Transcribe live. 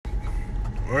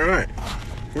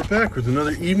We're back with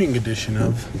another evening edition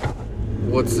of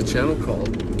What's the channel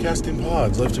called? Casting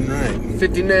Pods, left and right.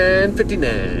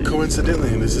 59.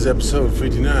 Coincidentally, this is episode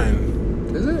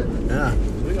 59. Is it? Yeah.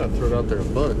 We gotta throw it out there a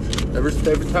bunch. Every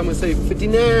time we say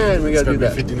 59, we gotta do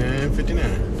that. 59.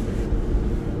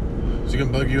 Is it gonna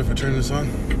bug you if I turn this on?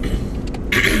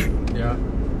 Yeah.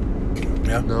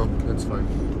 Yeah? No, that's fine.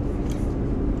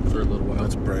 For a little while.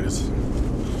 That's brightest.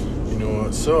 You know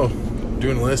what? So,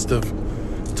 doing a list of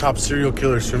top serial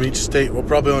killers from each state. We'll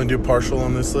probably only do partial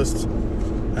on this list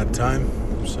at a time.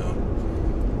 So,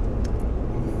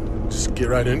 just get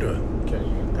right into it. Okay.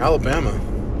 Alabama.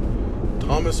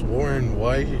 Thomas Warren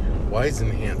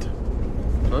Weisenhant.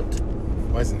 Hunt?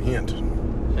 Weisenhant.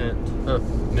 Hunt. Huh.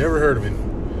 Never heard of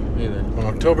him. Neither. On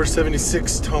October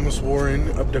 76, Thomas Warren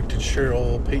abducted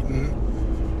Cheryl Payton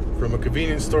from a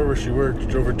convenience store where she worked,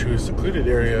 drove her to a secluded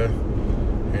area,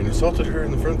 and assaulted her in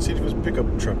the front seat of his pickup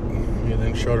truck. He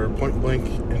then shot her point blank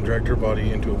and dragged her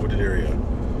body into a wooded area.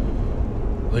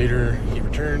 Later, he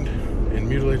returned and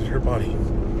mutilated her body.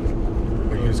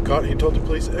 When he was caught, he told the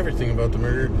police everything about the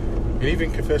murder and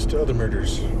even confessed to other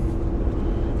murders.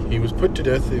 He was put to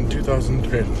death in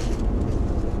 2010.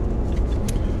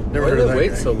 Never Why heard did of they that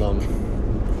wait guy. so long?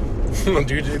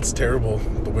 Dude, it's terrible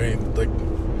the way,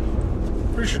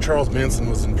 pretty sure Charles Manson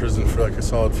was in prison for a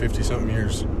solid 50-something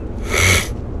years.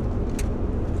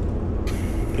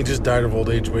 He just died of old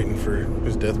age waiting for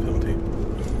his death penalty.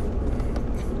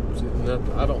 See,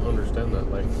 I don't understand that.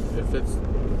 Like,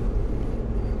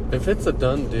 if it's a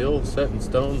done deal, set in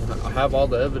stone, I have all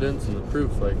the evidence and the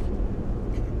proof. Like,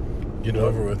 Get it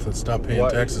over with. Let's stop paying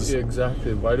taxes. Yeah,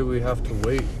 exactly. Why do we have to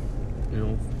wait?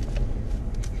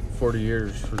 40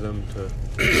 years for them to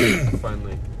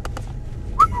finally.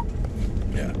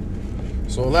 Yeah.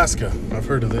 So Alaska, I've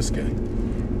heard of this guy.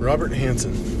 Robert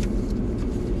Hansen.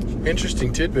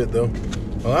 Interesting tidbit though.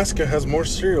 Alaska has more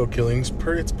serial killings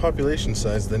per its population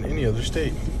size than any other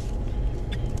state.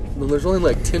 Well, there's only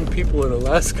like 10 people in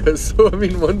Alaska, so I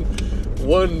mean, one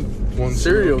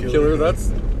serial killer, that's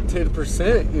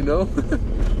 10%,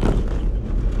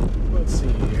 Let's see.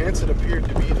 Hansen appeared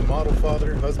to be the model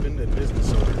father, husband, and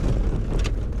business owner.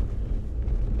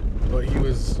 But he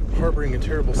was harboring a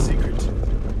terrible secret.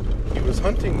 He was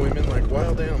hunting women like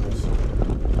wild animals.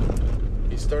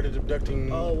 He started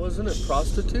abducting... Oh, wasn't it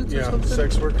prostitutes or Yeah, something?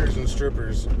 sex workers and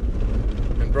strippers.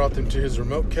 And brought them to his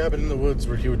remote cabin in the woods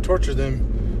where he would torture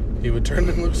them. He would turn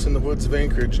them loose in the woods of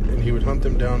Anchorage, and he would hunt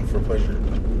them down for pleasure.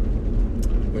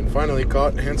 When finally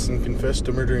caught, Hansen confessed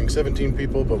to murdering 17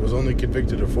 people, but was only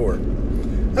convicted of 4.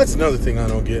 That's another thing I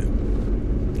don't get.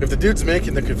 If the dude's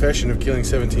making the confession of killing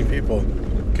 17 people,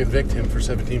 convict him for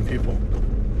 17 people.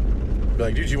 Be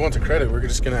like, dude, you want the credit, we're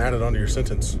just going to add it onto your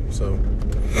sentence. So,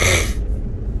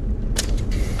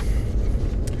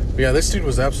 but yeah, this dude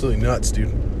was absolutely nuts, dude.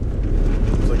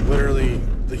 It was like literally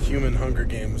the human Hunger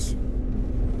Games.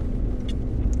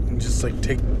 And just like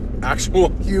take actual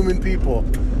human people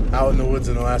out in the woods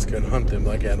in Alaska and hunt them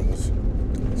like animals.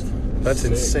 That's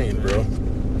Sick, insane, bro.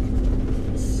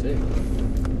 Sick.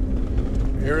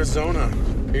 Arizona.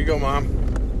 Here you go, Mom.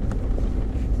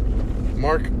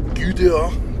 Mark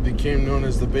Goodell became known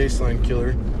as the Baseline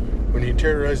Killer when he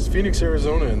terrorized Phoenix,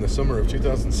 Arizona in the summer of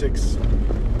 2006.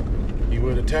 He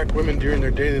would attack women during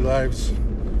their daily lives.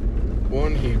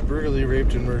 One he brutally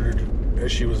raped and murdered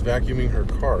as she was vacuuming her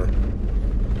car.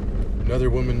 Another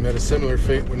woman met a similar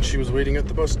fate when she was waiting at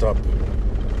the bus stop.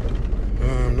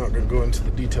 I'm not going to go into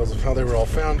the details of how they were all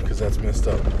found because that's messed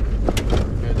up.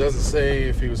 And it doesn't say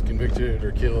if he was convicted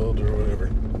or killed or whatever.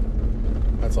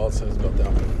 That's all it says about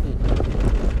that one.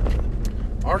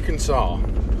 Arkansas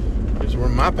is where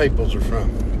my peoples are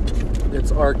from.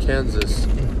 It's Arkansas.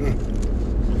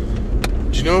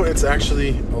 Do you know it's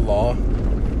actually a law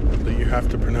that you have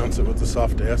to pronounce it with a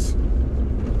soft S?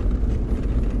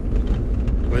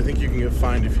 But I think you can get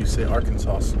fined if you say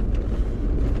Arkansas.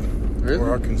 Really?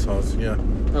 Or Arkansas, yeah.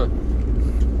 Huh.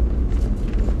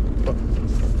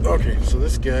 Okay, so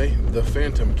this guy, the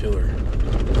Phantom Killer.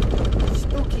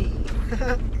 Spooky.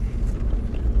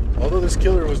 Although this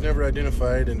killer was never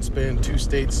identified and spanned 2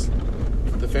 states,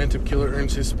 the Phantom Killer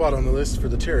earns his spot on the list for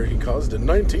the terror he caused in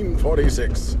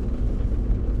 1946.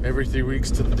 Every 3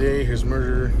 weeks to the day,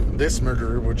 this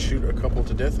murderer would shoot a couple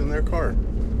to death in their car.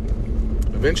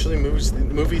 Eventually,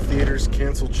 movie theaters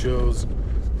canceled shows,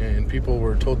 and people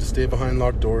were told to stay behind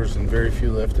locked doors, and very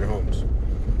few left their homes.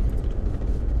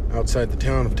 Outside the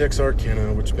town of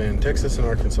Texarkana, which spanned Texas and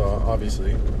Arkansas,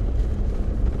 obviously,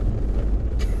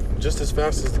 just as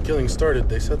fast as the killing started,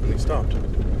 they suddenly stopped.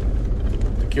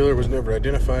 The killer was never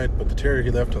identified, but the terror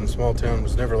he left on the small town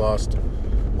was never lost,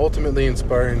 ultimately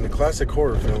inspiring the classic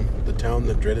horror film, The Town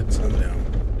That Dreaded Sundown.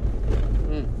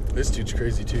 This dude's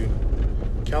crazy too.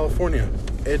 California,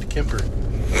 Ed Kemper.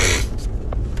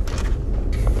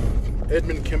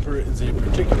 Edmund Kemper is a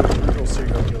particularly brutal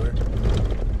serial killer.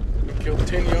 He killed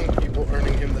 10 young people,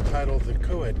 earning him the title the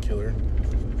Co-Ed Killer.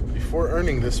 Before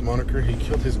earning this moniker, he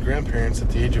killed his grandparents at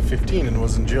the age of 15 and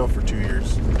was in jail for 2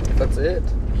 years. That's it?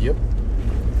 Yep.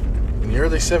 In the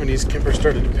early 70s, Kemper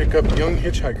started to pick up young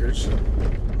hitchhikers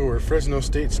who were Fresno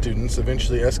State students,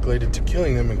 eventually escalated to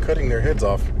killing them and cutting their heads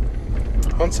off.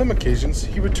 On some occasions,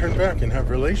 he would turn back and have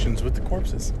relations with the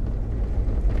corpses.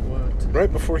 What?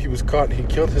 Right before he was caught, he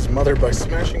killed his mother by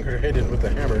smashing her head in with a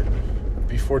hammer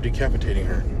before decapitating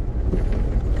her.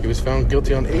 He was found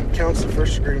guilty on 8 counts of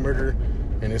first-degree murder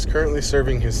and is currently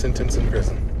serving his sentence in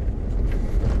prison.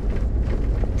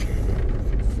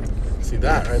 See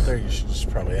that right there? You should just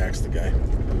probably ask the guy.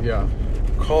 Yeah.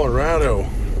 Colorado,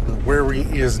 where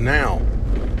he is now.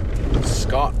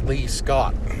 Scott Lee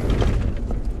Scott.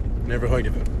 Never heard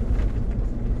of him.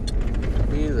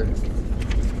 Me either.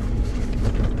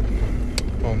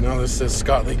 Well, now this says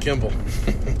Scott Lee Kimball.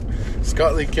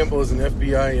 Scott Lee Kimball is an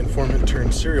FBI informant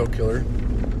turned serial killer.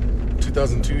 In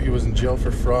 2002, he was in jail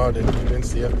for fraud and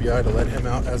convinced the FBI to let him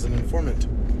out as an informant.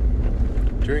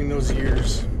 During those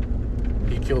years,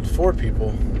 he killed 4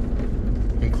 people,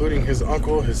 including his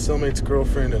uncle, his cellmate's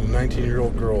girlfriend, and a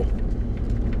 19-year-old girl.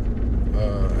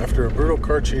 After a brutal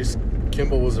car chase,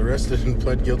 Kimball was arrested and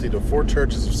pled guilty to 4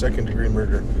 charges of second-degree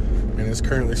murder and is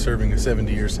currently serving a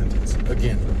 70-year sentence.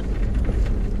 Again.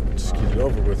 Just get it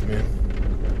over with, man.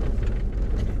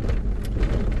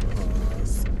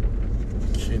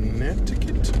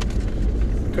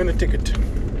 Connecticut.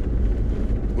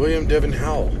 William Devin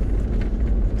Howell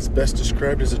is best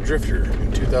described as a drifter.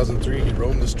 In 2003, he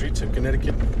roamed the streets of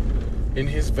Connecticut in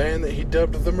his van that he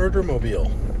dubbed the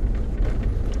Murdermobile.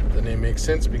 The name makes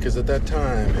sense because at that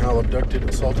time, Howell abducted,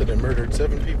 assaulted, and murdered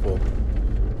 7 people.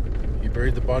 He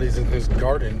buried the bodies in his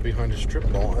garden behind a strip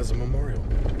mall as a memorial.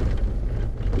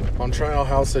 On trial,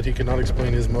 Howell said he could not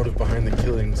explain his motive behind the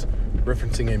killings,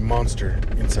 referencing a monster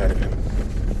inside of him.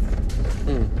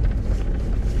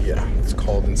 Yeah, it's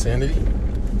called insanity.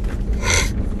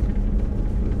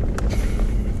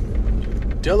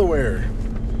 Delaware,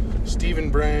 Stephen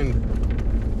Brian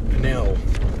Pennell.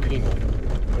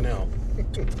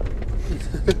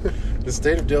 The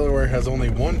state of Delaware has only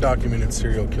 1 documented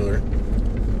serial killer.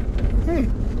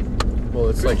 Well,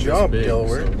 it's Good like job, this big,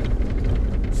 Delaware.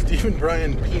 So. Stephen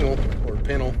Brian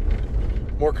Pennell,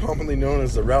 more commonly known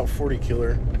as the Route 40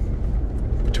 Killer,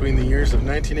 between the years of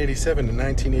 1987 and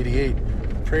 1988,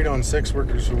 preyed on sex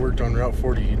workers who worked on Route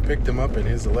 40. He'd picked them up in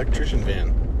his electrician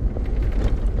van.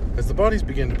 As the bodies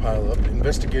began to pile up,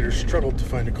 investigators struggled to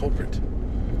find a culprit.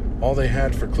 All they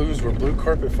had for clues were blue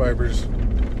carpet fibers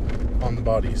on the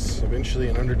bodies. Eventually,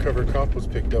 an undercover cop was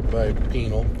picked up by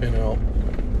Pennell. I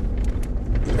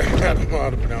don't know how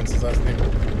to pronounce his last name.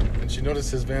 And she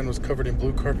noticed his van was covered in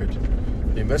blue carpet.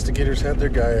 The investigators had their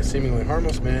guy, a seemingly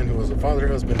harmless man who was a father,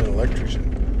 husband, and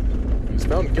electrician. He was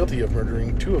found guilty of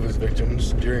murdering 2 of his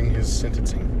victims during his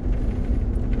sentencing.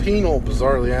 Pennell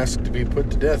bizarrely asked to be put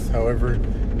to death. However,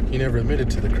 he never admitted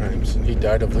to the crimes, and he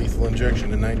died of lethal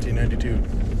injection in 1992.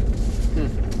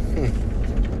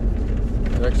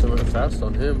 It actually went fast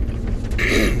on him.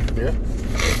 Yeah.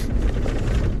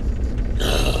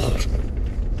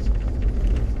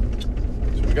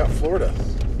 So we got Florida.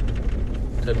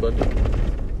 Ted Bundy.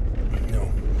 No.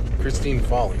 Christine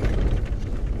Falling.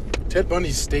 Ted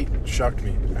Bundy's state shocked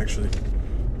me, actually.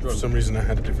 For some reason, I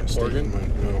had a different state in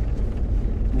mind. No.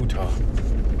 Utah.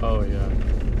 Oh, yeah.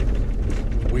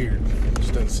 Weird.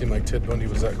 Just doesn't seem like Ted Bundy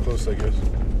was that close, I guess.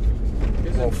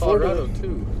 He's in Colorado,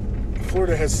 too.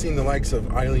 Florida has seen the likes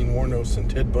of Eileen Wuornos and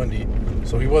Ted Bundy,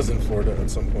 so he was in Florida at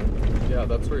some point. Yeah,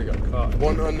 that's where he got caught.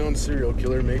 One unknown serial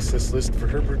killer makes this list for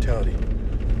her brutality.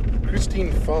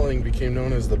 Christine Falling became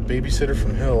known as the babysitter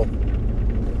from hell.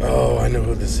 Oh, I know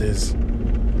who this is.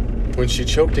 When she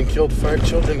choked and killed 5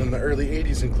 children in the early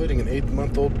 80s, including an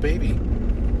 8-month-old baby.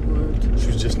 What? She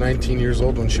was just 19 years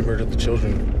old when she murdered the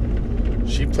children.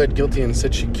 She pled guilty and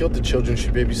said she killed the children she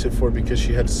babysat for because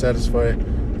she had to satisfy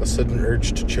a sudden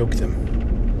urge to choke them.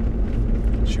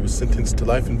 She was sentenced to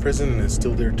life in prison and is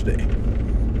still there today.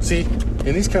 See,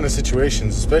 in these kind of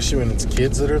situations, especially when it's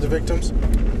kids that are the victims,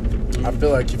 I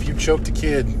feel like if you choked a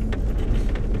kid,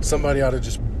 somebody ought to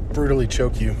just brutally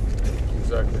choke you.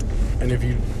 Exactly. And if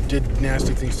you did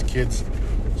nasty things to kids,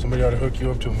 somebody ought to hook you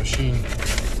up to a machine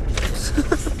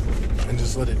and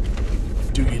just let it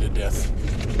do you to death.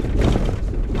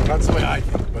 That's the way I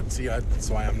think, but see, that's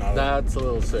why I'm not. That's a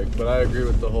little sick, but I agree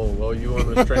with the whole, well, you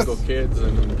want to strangle kids,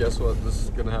 and guess what? This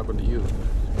is going to happen to you.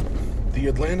 The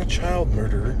Atlanta child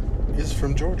murderer is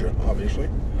from Georgia, obviously.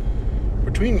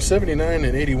 Between 79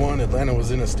 and 81, Atlanta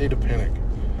was in a state of panic.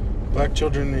 Black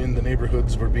children in the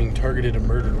neighborhoods were being targeted and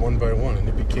murdered one by one, and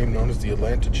it became known as the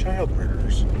Atlanta Child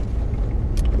Murderers.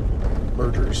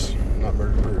 Murderers, not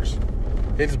murderers.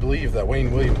 It is believed that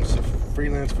Wayne Williams, a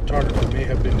freelance photographer, may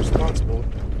have been responsible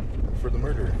for the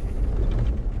murder.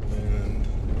 And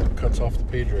cuts off the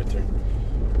page right there.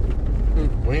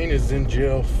 Wayne is in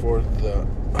jail for the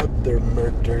other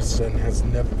murders and has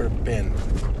never been.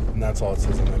 And that's all it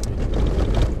says on that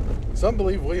page. Some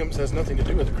believe Williams has nothing to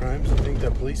do with the crimes and think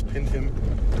that police pinned him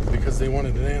because they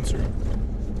wanted an answer.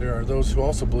 There are those who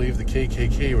also believe the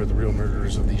KKK were the real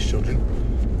murderers of these children,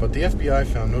 but the FBI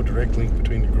found no direct link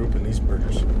between the group and these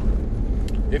murders.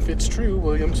 If it's true,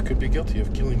 Williams could be guilty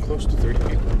of killing close to 30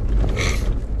 people.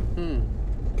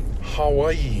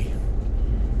 Hawaii.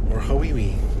 Or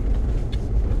Hawaii.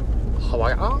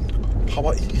 Hawaii?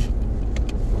 Hawaii.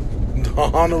 The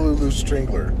Honolulu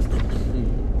Strangler.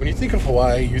 When you think of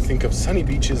Hawaii, you think of sunny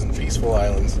beaches and peaceful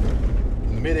islands.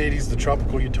 In the mid-'80s, the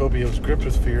tropical utopia was gripped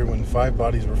with fear when 5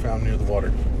 bodies were found near the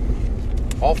water.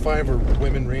 All 5 were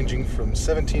women ranging from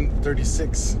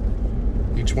 1736.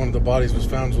 Each one of the bodies was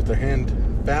found with their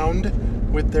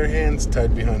hands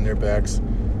tied behind their backs,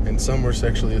 and some were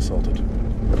sexually assaulted.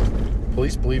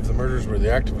 Police believe the murders were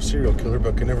the act of a serial killer,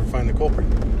 but could never find the culprit.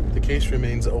 The case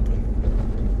remains open.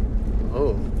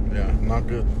 Oh. Yeah, not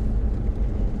good.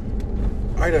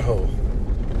 Idaho.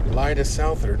 Lyda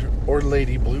Southard, or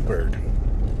Lady Bluebird.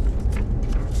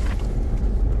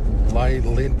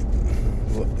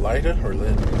 Lyda or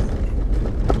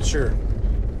Lyd? Sure.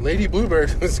 Lady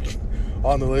Bluebird is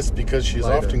on the list because she's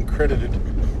often credited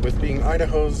with being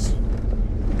Idaho's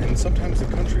and sometimes the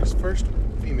country's first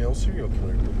female serial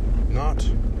killer. Not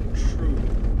true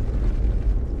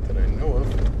that I know of.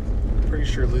 Pretty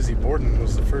sure Lizzie Borden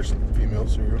was the first female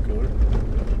serial killer.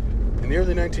 In the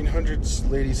early 1900s,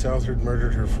 Lady Southard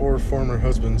murdered her 4 former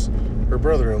husbands, her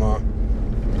brother-in-law,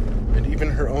 and even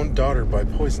her own daughter by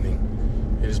poisoning.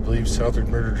 It is believed Southard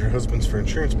murdered her husbands for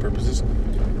insurance purposes.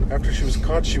 After she was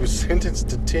caught, she was sentenced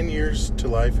to 10 years to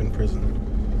life in prison.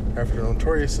 After a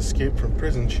notorious escape from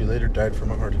prison, she later died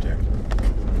from a heart attack.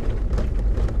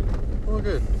 Oh,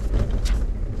 good.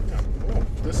 Yeah. Oh,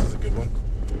 this is a good one.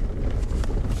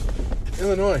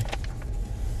 Illinois.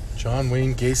 John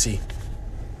Wayne Gacy.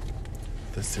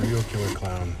 The serial killer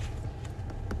clown.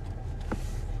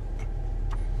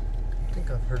 I think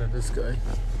I've heard of this guy.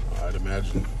 I'd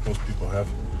imagine most people have.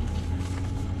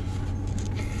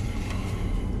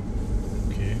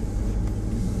 Okay.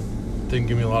 Didn't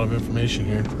give me a lot of information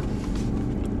here.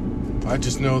 I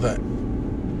just know that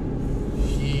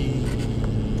he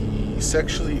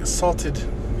sexually assaulted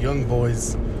young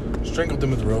boys, strangled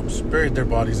them with ropes, buried their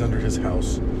bodies under his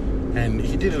house, and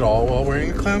he did it all while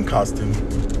wearing a clown costume,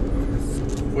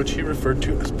 which he referred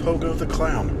to as Pogo the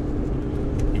Clown.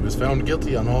 He was found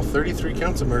guilty on all 33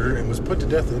 counts of murder and was put to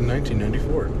death in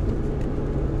 1994.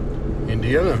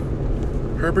 Indiana.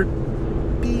 Herbert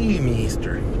B.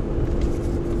 Meester.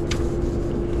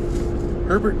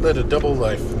 Herbert led a double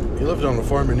life. He lived on a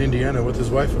farm in Indiana with his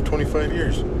wife of 25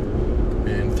 years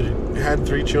and had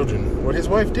 3 children. What his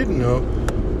wife didn't know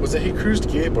was that he cruised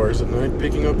gay bars at night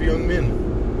picking up young men.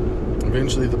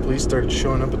 Eventually, the police started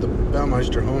showing up at the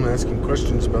Baumeister home asking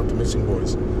questions about the missing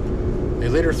boys. They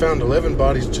later found 11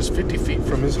 bodies just 50 feet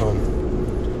from his home.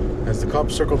 As the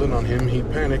cops circled in on him, he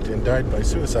panicked and died by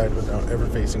suicide without ever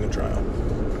facing a trial.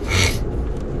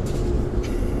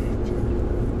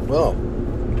 Well,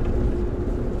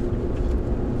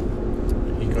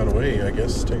 he got away, I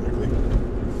guess, technically,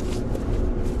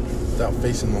 without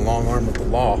facing the long arm of the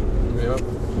law. Yep.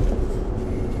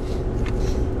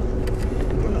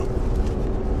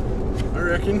 I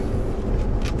reckon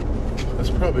that's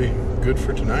probably good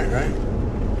for tonight, right?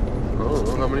 I don't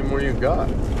know how many more you got.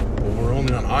 Well, we're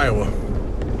only on Iowa.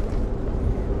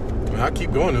 I'll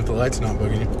keep going if the light's not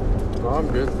bugging you. No, I'm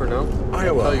good for now.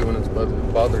 Iowa. I'll tell you when it's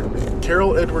bothering me.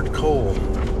 Carroll Edward Cole.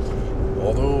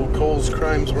 Although Cole's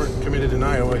crimes weren't committed in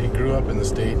Iowa, he grew up in the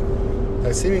state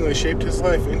that seemingly shaped his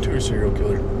life into a serial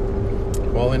killer.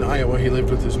 While in Iowa, he lived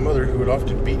with his mother, who would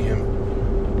often beat him.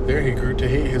 There he grew to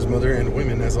hate his mother and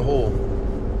women as a whole.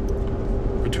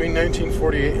 Between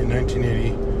 1948 and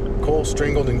 1980, Cole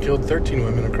strangled and killed 13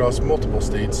 women across multiple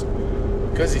states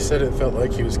because he said it felt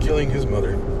like he was killing his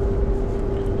mother.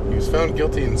 He was found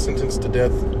guilty and sentenced to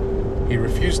death. He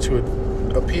refused to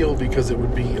appeal because it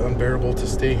would be unbearable to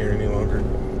stay here any longer.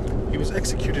 He was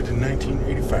executed in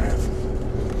 1985.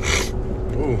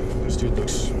 Ooh, this dude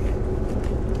looks...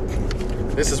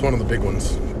 This is one of the big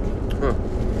ones. Huh.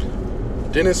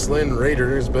 Dennis Lynn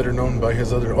Rader is better known by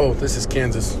his other... Oh, this is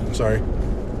Kansas. Sorry.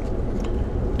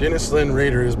 Dennis Lynn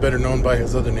Rader is better known by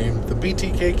his other name, the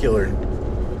BTK Killer.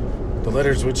 The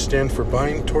letters which stand for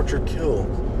Bind, Torture, Kill.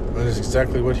 And that is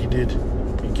exactly what he did.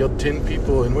 He killed 10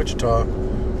 people in Wichita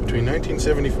between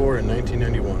 1974 and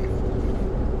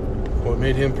 1991. What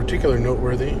made him particularly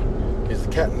noteworthy is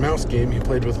the cat and mouse game he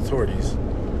played with authorities.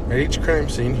 At each crime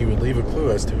scene, he would leave a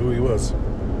clue as to who he was.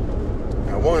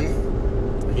 At one,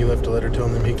 he left a letter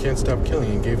telling them he can't stop killing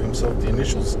and gave himself the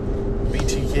initials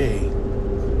BTK.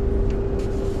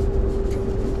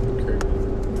 Okay.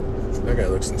 That guy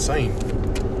looks insane.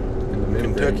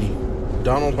 Kentucky.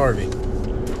 Donald Harvey.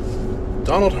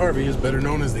 Donald Harvey is better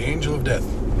known as the Angel of Death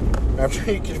after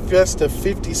he confessed to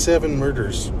 57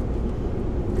 murders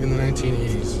in the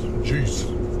 1980s. Jeez.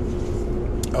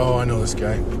 Oh, I know this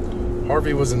guy.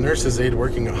 Harvey was a nurse's aide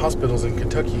working at hospitals in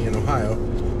Kentucky and Ohio,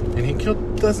 and he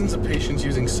killed dozens of patients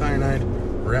using cyanide,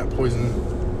 rat poison,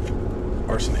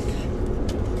 arsenic,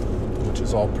 which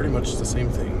is all pretty much the same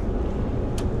thing.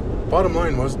 Bottom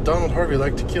line was, Donald Harvey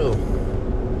liked to kill.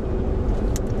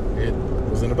 It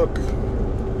was in a book.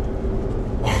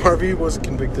 Harvey was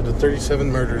convicted of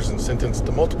 37 murders and sentenced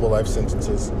to multiple life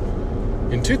sentences.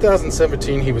 In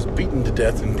 2017, he was beaten to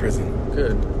death in prison.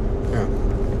 Good. Yeah.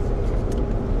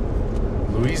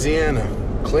 Louisiana.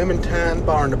 Clementine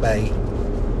Barnaby.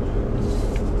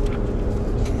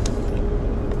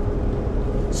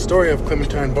 The story of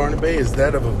Clementine Barnaby is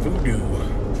that of a voodoo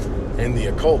and the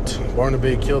occult.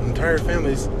 Barnaby killed entire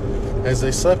families as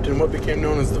they slept in what became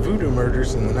known as the Voodoo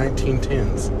Murders in the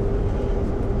 1910s.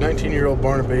 19-year-old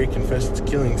Barnaby confessed to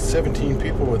killing 17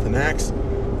 people with an axe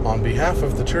on behalf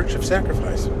of the Church of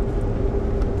Sacrifice.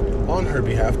 On her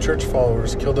behalf, church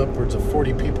followers killed upwards of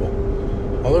 40 people.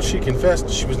 Although she confessed,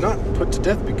 she was not put to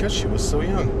death because she was so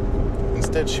young.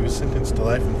 Instead, she was sentenced to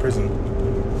life in prison.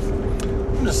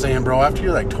 I'm just saying, bro, after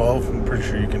you're like 12, I'm pretty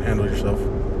sure you can handle yourself.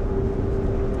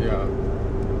 Yeah.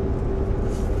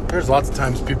 There's lots of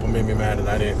times people made me mad and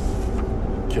I didn't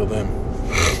kill them.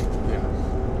 Yeah.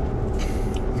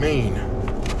 Maine.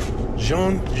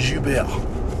 Jean Joubert.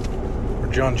 Or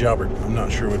John Joubert. I'm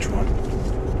not sure which one.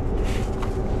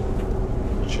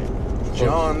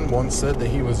 John once said that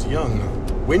he was young.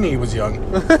 When he was young.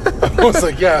 I was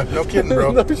like, yeah, no kidding,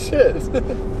 bro. No shit.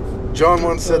 John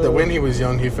once said that when he was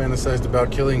young, he fantasized about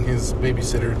killing his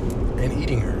babysitter and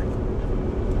eating her.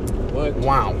 What?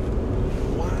 Wow.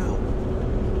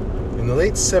 In the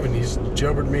late 70s,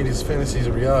 Joubert made his fantasies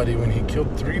a reality when he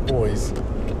killed 3 boys,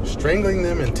 strangling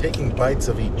them and taking bites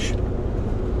of each.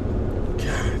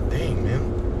 God dang, man.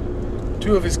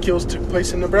 2 of his kills took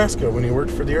place in Nebraska when he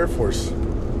worked for the Air Force.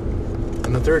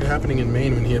 And the 3rd happening in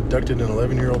Maine when he abducted an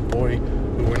 11-year-old boy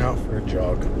who went out for a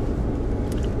jog.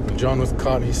 When John was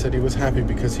caught, he said he was happy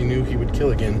because he knew he would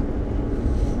kill again.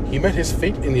 He met his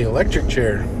fate in the electric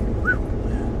chair.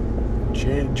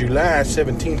 July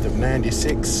 17th of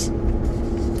 96.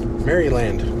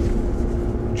 Maryland.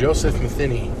 Joseph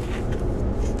Matheny.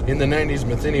 In the 90s,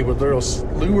 Matheny would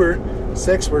lure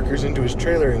sex workers into his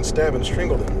trailer and stab and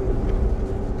strangle them.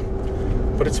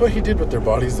 But it's what he did with their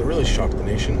bodies that really shocked the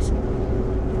nations.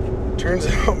 Turns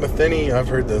out Matheny, I've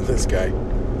heard of this guy.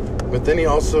 Matheny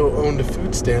also owned a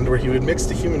food stand where he would mix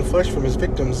the human flesh from his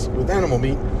victims with animal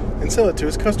meat and sell it to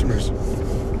his customers.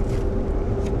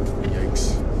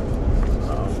 Yikes.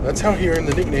 That's how he earned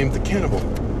the nickname The Cannibal.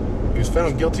 He was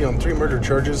found guilty on 3 murder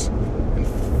charges and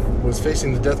was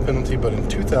facing the death penalty, but in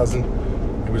 2000,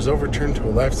 it was overturned to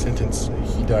a life sentence.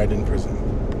 He died in prison.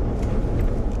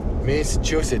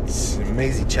 Massachusetts.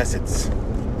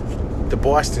 The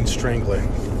Boston Strangler.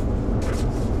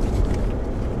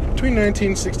 Between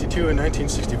 1962 and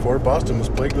 1964, Boston was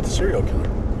plagued with a serial killer.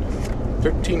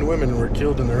 13 women were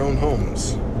killed in their own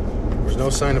homes. There was no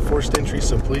sign of forced entry,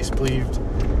 so police believed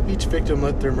each victim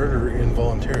let their murderer in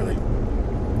voluntarily.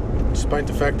 Despite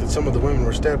the fact that some of the women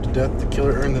were stabbed to death, the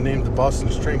killer earned the name the Boston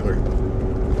Strangler.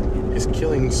 His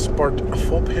killing sparked a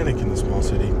full panic in the small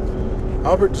city.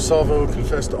 Albert DeSalvo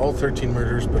confessed to all 13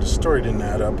 murders, but his story didn't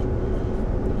add up.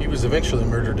 He was eventually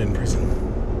murdered in prison.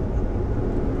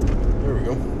 There we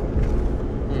go.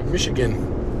 Michigan.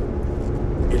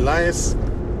 Elias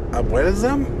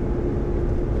Abuelazam?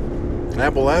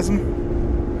 Abuelazam.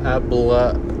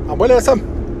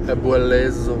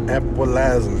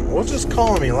 We'll just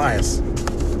call him Elias.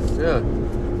 Yeah.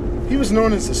 He was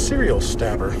known as a serial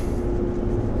stabber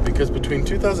because between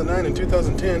 2009 and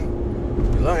 2010,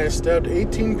 Elias stabbed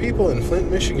 18 people in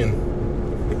Flint, Michigan.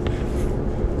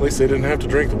 At least they didn't have to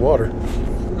drink the water.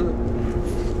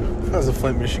 That was a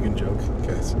Flint, Michigan joke,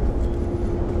 guys.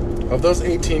 Of those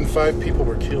 18, 5 people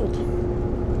were killed.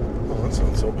 Oh, that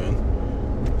sounds so bad.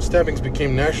 Stabbings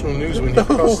became national news when he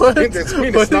crossed... What?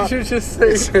 What did you just say?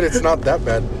 It said it's not that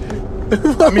bad.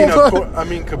 Compared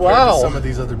to some of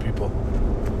these other people.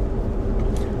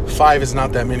 5 is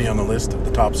not that many on the list of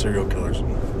the top serial killers.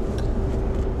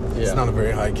 Yeah. It's not a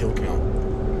very high kill count.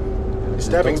 His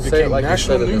stabbings became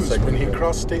national news when he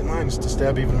crossed state lines to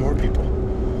stab even more people.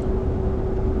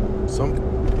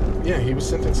 He was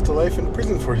sentenced to life in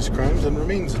prison for his crimes and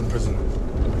remains in prison.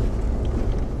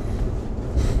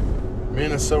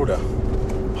 Minnesota.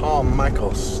 Paul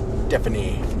Michael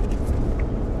Stephanie.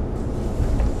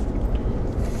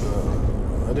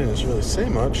 That didn't really say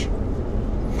much.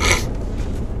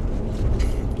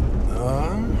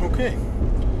 Okay.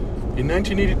 In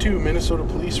 1982, Minnesota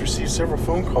police received several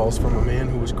phone calls from a man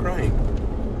who was crying.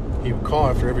 He would call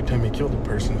after every time he killed a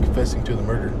person, confessing to the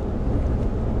murder.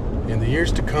 In the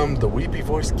years to come, the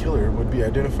weepy-voiced killer would be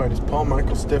identified as Paul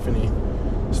Michael Stephanie.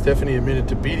 Stephanie admitted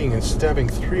to beating and stabbing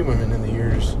 3 women in the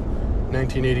years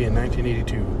 1980 and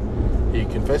 1982. He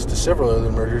confessed to several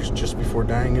other murders just before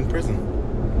dying in prison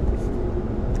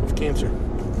of cancer.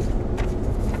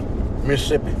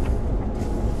 Mississippi.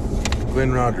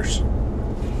 Glenn Rogers.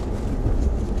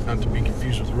 Not to be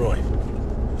confused with Roy.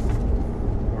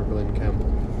 Or Glenn Campbell.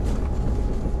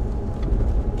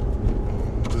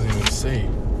 Doesn't even say.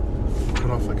 Cut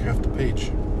off like half the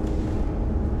page.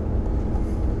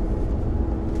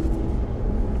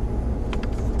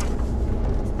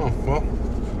 Oh, well.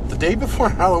 The day before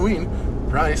Halloween,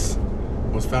 Rice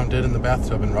was found dead in the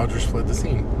bathtub and Rogers fled the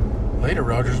scene. Later,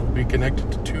 Rogers would be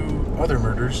connected to 2 other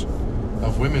murders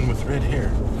of women with red hair,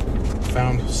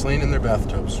 found slain in their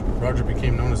bathtubs. Roger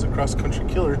became known as a cross-country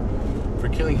killer for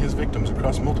killing his victims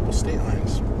across multiple state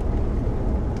lines.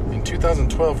 In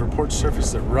 2012, reports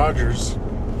surfaced that Rogers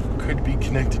could be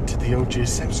connected to the O.J.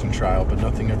 Simpson trial, but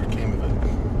nothing ever came of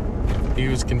it. He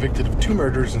was convicted of 2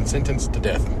 murders and sentenced to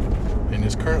death, and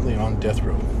is currently on death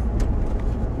row.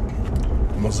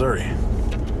 Missouri.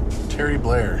 Terry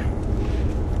Blair.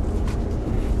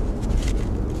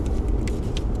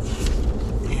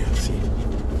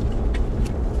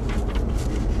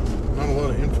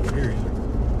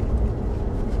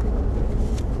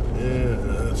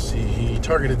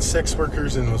 Targeted sex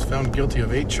workers and was found guilty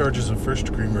of 8 charges of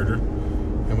first-degree murder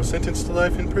and was sentenced to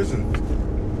life in prison.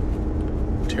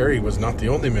 Terry was not the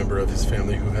only member of his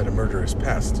family who had a murderous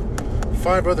past.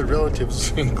 5 other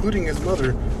relatives, including his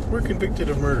mother, were convicted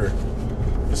of murder.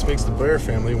 This makes the Blair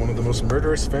family one of the most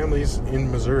murderous families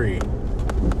in Missouri.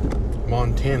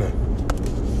 Montana.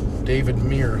 David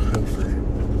Meerhofer.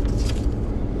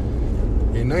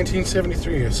 In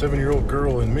 1973, a 7-year-old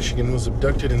girl in Michigan was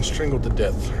abducted and strangled to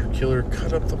death. Her killer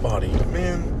cut up the body.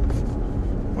 Man,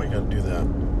 why you gotta do that?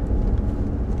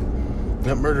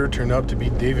 That murder turned out to be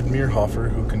David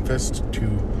Meerhofer, who confessed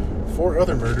to 4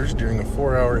 other murders during a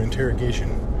 4-hour interrogation.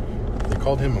 They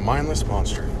called him a mindless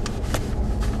monster.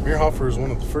 Meerhofer is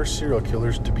one of the first serial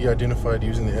killers to be identified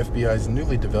using the FBI's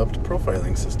newly developed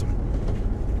profiling system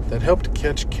that helped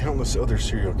catch countless other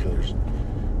serial killers.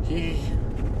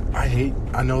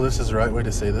 I know this is the right way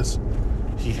to say this.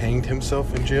 He hanged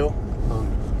himself in jail.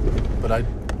 But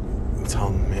it's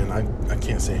hung, man. I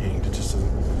can't say hanged. It just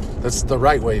that's the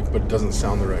right way, but it doesn't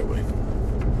sound the right way.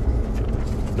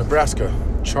 Nebraska.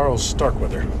 Charles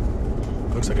Starkweather.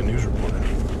 Looks like a news reporter.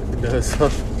 It does.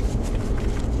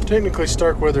 Technically,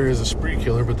 Starkweather is a spree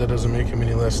killer, but that doesn't make him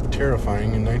any less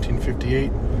terrifying. In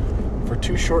 1958, for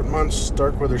 2 short months,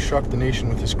 Starkweather shocked the nation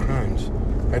with his crimes.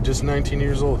 At just 19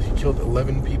 years old, he killed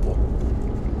 11 people.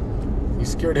 He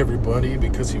scared everybody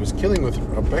because he was killing with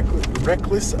a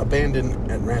reckless abandon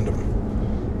at random.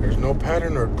 There's no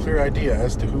pattern or clear idea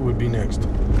as to who would be next.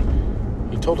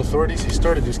 He told authorities he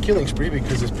started his killing spree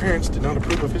because his parents did not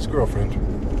approve of his girlfriend.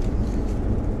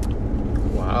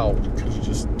 Wow. Because he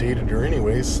just dated her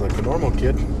anyways, like a normal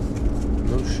kid.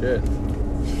 No shit.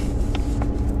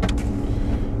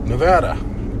 Nevada.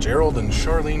 Gerald and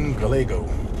Charlene Gallego.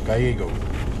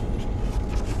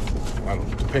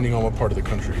 Depending on what part of the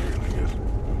country you're in, I guess.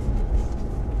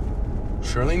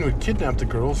 Charlene would kidnap the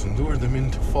girls and lure them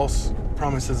into false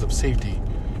promises of safety.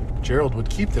 Gerald would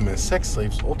keep them as sex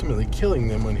slaves, ultimately killing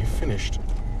them when he finished.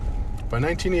 By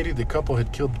 1980, the couple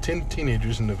had killed 10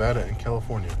 teenagers in Nevada and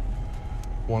California.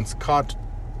 Once caught,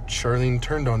 Charlene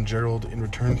turned on Gerald in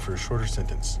return for a shorter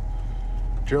sentence.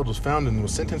 Gerald was found and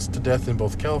was sentenced to death in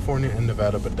both California and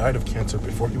Nevada, but died of cancer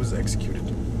before he was executed.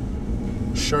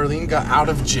 Charlene got out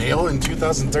of jail in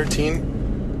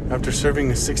 2013 after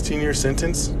serving a 16-year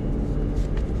sentence.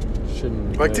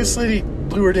 This lady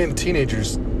lured in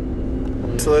teenagers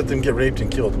to let them get raped and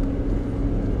killed.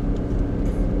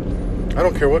 I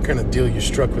don't care what kind of deal you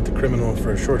struck with the criminal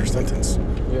for a shorter sentence.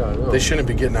 Yeah, I know. They shouldn't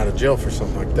be getting out of jail for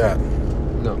something like that.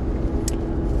 No.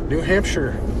 New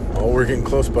Hampshire. Oh, we're getting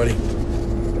close, buddy.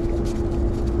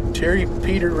 Terry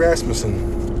Peter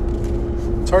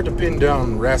Rasmussen. It's hard to pin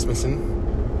down Rasmussen.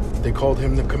 They called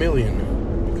him the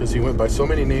Chameleon because he went by so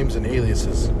many names and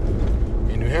aliases.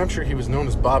 In New Hampshire, he was known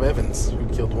as Bob Evans, who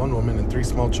killed one woman and 3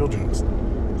 small children.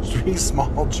 3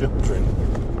 small children.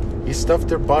 He stuffed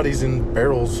their bodies in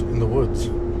barrels in the woods.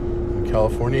 In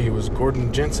California, he was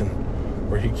Gordon Jensen,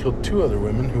 where he killed 2 other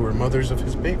women who were mothers of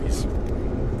his babies.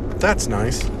 That's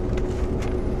nice.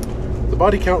 The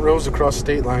body count rose across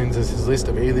state lines as his list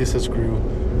of aliases grew.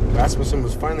 Rasmussen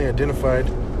was finally identified,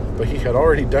 but he had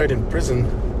already died in prison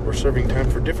or serving time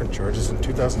for different charges in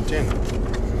 2010.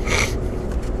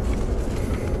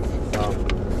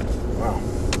 Wow.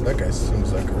 That guy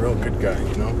seems like a real good guy,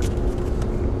 you know?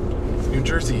 New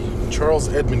Jersey, Charles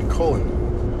Edmund Cullen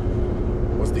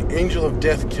was the Angel of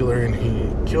Death killer, and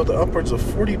he killed upwards of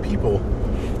 40 people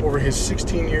over his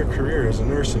 16-year career as a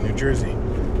nurse in New Jersey.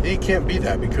 He can't be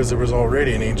that because there was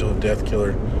already an Angel of Death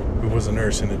killer who was a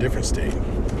nurse in a different state.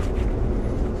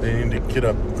 They need to get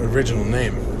up an original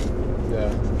name.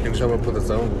 Yeah, can come up with its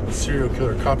own. Serial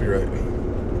killer copyright.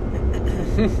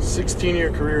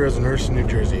 16-year career as a nurse in New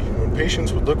Jersey. When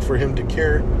patients would look for him to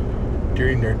care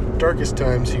during their darkest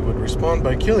times, he would respond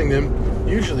by killing them,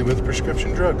 usually with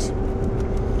prescription drugs.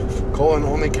 Cullen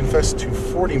only confessed to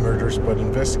 40 murders, but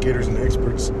investigators and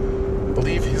experts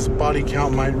believe his body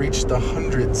count might reach the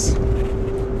hundreds.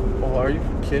 Oh, are you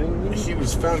kidding me? He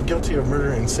was found guilty of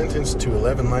murder and sentenced to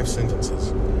 11 life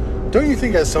sentences. Don't you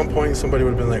think at some point somebody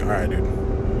would have been like, alright, dude,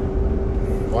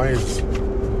 why is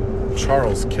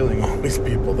Charles killing all these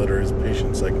people that are his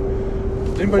patients? Like,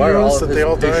 did anybody notice that they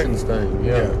all died?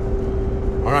 Yeah.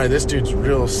 Alright, this dude's a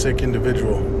real sick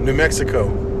individual. New Mexico.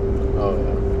 Oh,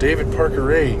 yeah. David Parker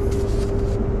Ray.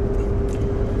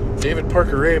 David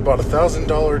Parker Ray bought a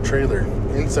 $1,000 trailer.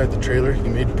 Inside the trailer, he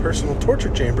made a personal torture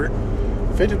chamber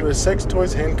fitted with sex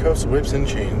toys, handcuffs, whips, and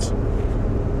chains.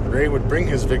 Ray would bring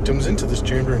his victims into this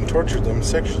chamber and torture them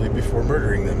sexually before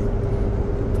murdering them.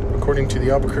 According to the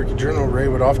Albuquerque Journal, Ray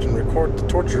would often record the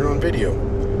torture on video.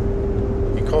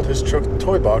 He called his truck the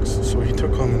Toy Box, so he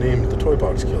took on the name the Toy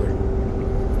Box Killer.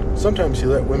 Sometimes he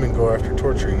let women go after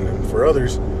torturing them. For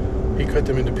others, he cut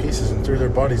them into pieces and threw their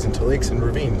bodies into lakes and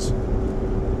ravines.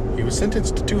 He was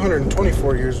sentenced to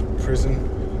 224 years in prison,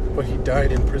 but he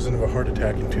died in prison of a heart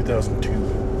attack in 2002.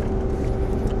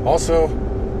 Also,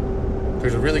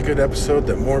 there's a really good episode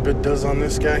that Morbid does on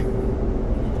this guy.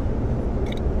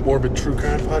 Morbid True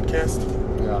Crime Podcast.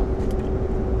 Yeah.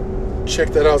 Check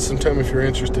that out sometime if you're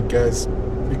interested, guys,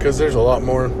 because there's a lot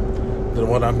more than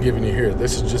what I'm giving you here.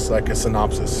 This is just like a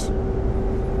synopsis.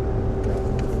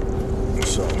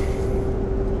 So,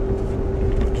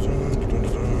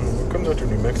 what comes after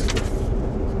New Mexico?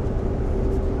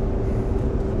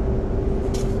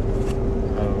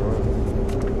 I don't know.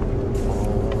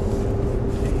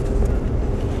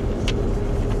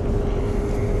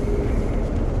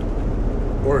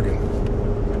 Oregon.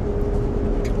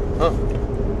 Huh.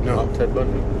 No. Not Ted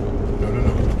Bundy. No.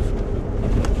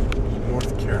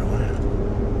 North Carolina.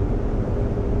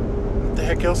 What the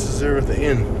heck else is there at the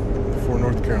end before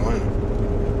North Carolina?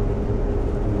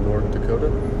 North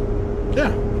Dakota?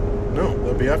 Yeah. No,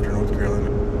 that'd be after North Carolina.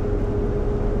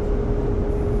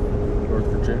 North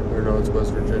Virginia? Or no, it's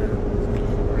West Virginia.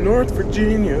 North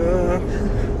Virginia,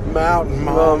 Mountain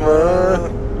Mama,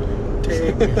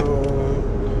 take me home.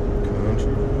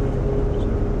 Country roads.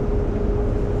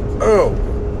 Oh,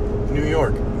 New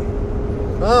York.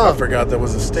 Oh. I forgot that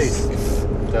was a state.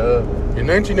 In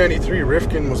 1993,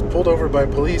 Rifkin was pulled over by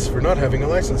police for not having a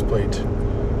license plate.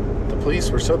 The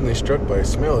police were suddenly struck by a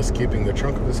smell escaping the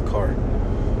trunk of his car.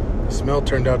 The smell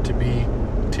turned out to be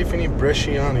Tiffany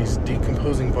Bresciani's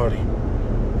decomposing body.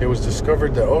 It was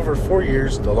discovered that over 4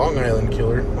 years, the Long Island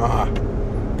killer,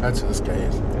 that's who this guy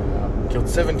is, killed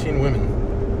 17 women,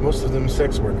 most of them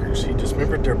sex workers. He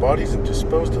dismembered their bodies and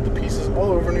disposed of the pieces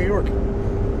all over New York.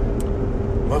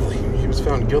 Lovely. He was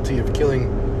found guilty of killing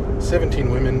 17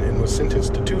 women and was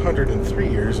sentenced to 203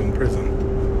 years in prison.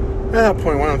 At that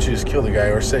point, why don't you just kill the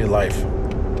guy or say life?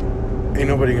 Ain't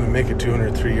nobody gonna make it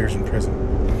 203 years in prison.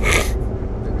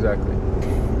 Exactly.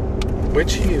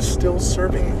 Which he is still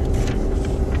serving.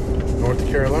 North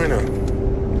Carolina.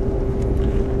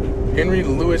 Henry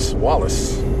Louis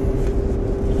Wallace.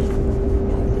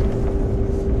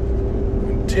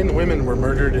 10 women were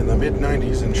murdered in the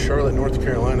mid-90s in Charlotte, North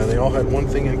Carolina. They all had one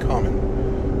thing in common.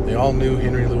 They all knew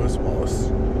Henry Louis Wallace.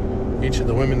 Each of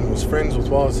the women was friends with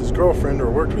Wallace's girlfriend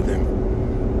or worked with him.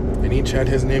 And each had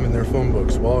his name in their phone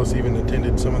books. Wallace even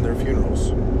attended some of their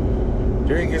funerals.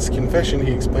 During his confession,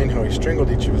 he explained how he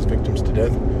strangled each of his victims to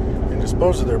death and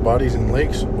disposed of their bodies in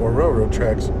lakes or railroad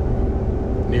tracks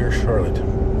near Charlotte.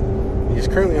 He's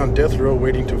currently on death row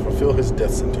waiting to fulfill his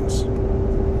death sentence.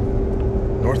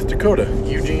 North Dakota,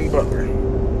 Eugene Butler.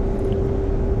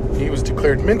 He was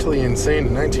declared mentally insane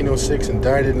in 1906 and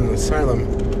died in an asylum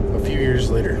a few years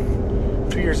later.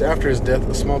 2 years after his death,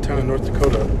 a small town in North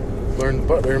Dakota learned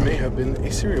Butler may have been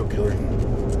a serial killer.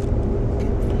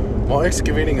 While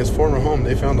excavating his former home,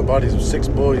 they found the bodies of 6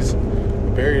 boys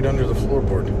buried under the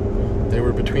floorboard. They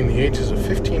were between the ages of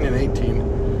 15 and 18,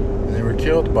 and they were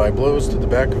killed by blows to the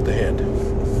back of the head.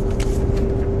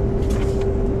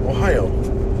 Ohio,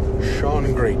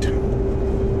 Sean Great.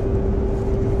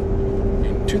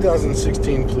 In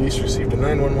 2016, police received a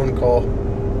 911 call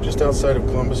just outside of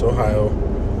Columbus, Ohio.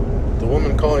 The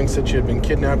woman calling said she had been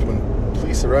kidnapped. When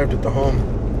police arrived at the home,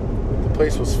 the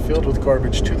place was filled with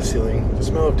garbage to the ceiling. The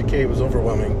smell of decay was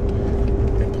overwhelming,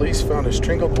 and police found a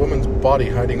strangled woman's body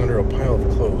hiding under a pile of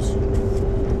clothes.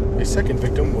 A second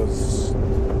victim was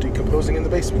decomposing in the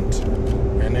basement,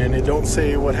 and then it don't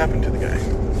say what happened to the guy.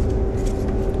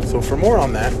 So for more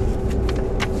on that,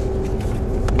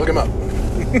 look him up.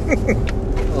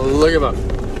 Look him up.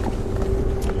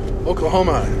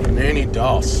 Oklahoma, Nanny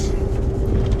Doss.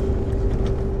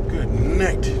 Good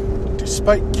night.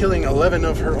 Despite killing 11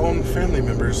 of her own family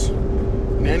members,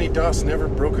 Nanny Doss never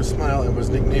broke a smile and was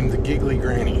nicknamed the Giggly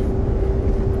Granny.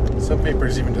 Some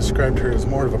papers even described her as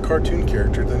more of a cartoon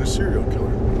character than a serial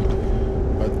killer.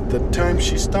 By the time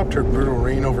she stopped her brutal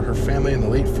reign over her family in the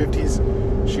late 50s,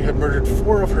 she had murdered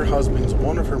 4 of her husbands,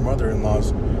 1 of her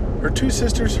mother-in-laws, her 2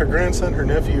 sisters, her grandson, her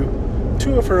nephew,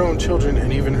 2 of her own children,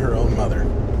 and even her own mother.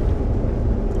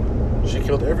 She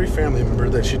killed every family member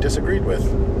that she disagreed with.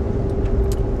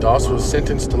 Doss was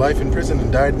sentenced to life in prison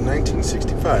and died in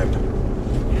 1965.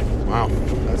 Wow,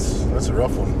 that's a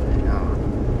rough one.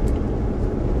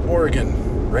 Oregon,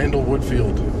 Randall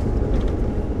Woodfield.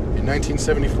 In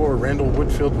 1974, Randall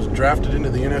Woodfield was drafted into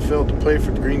the NFL to play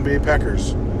for the Green Bay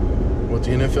Packers. What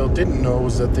the NFL didn't know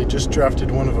was that they just drafted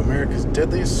one of America's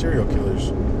deadliest serial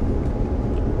killers.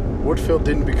 Woodfield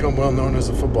didn't become well known as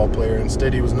a football player.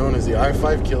 Instead, he was known as the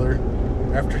I-5 Killer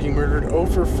after he murdered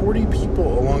over 40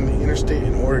 people along the interstate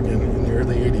in Oregon in the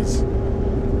early 80s.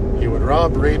 He would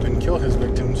rob, rape, and kill his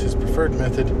victims, his preferred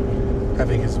method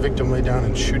having his victim lay down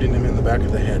and shooting him in the back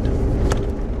of the head.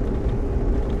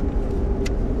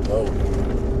 Whoa.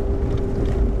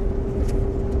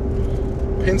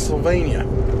 Pennsylvania.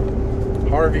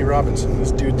 Harvey Robinson.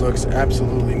 This dude looks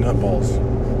absolutely nutballs.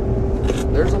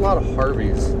 There's a lot of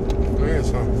Harveys.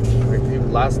 Yes, huh? Like the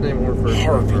last name or first name.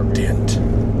 Harvey Dent.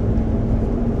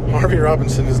 Harvey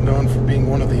Robinson is known for being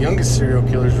one of the youngest serial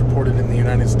killers reported in the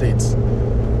United States.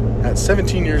 At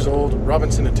 17 years old,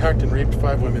 Robinson attacked and raped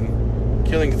 5 women,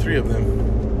 killing 3 of them.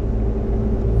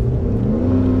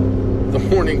 The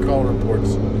Morning Call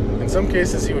reports. In some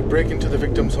cases, he would break into the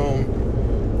victim's home.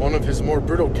 One of his more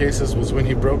brutal cases was when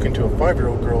he broke into a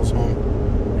 5-year-old girl's home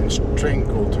and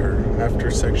strangled her after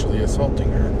sexually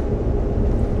assaulting her.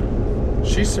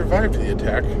 She survived the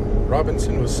attack.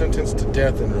 Robinson was sentenced to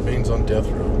death and remains on death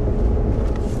row.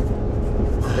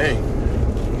 Dang.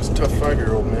 That's a tough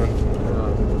 5-year-old, man.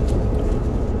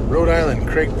 Rhode Island,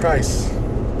 Craig Price.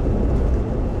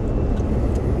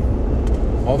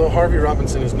 Although Harvey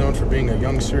Robinson is known for being a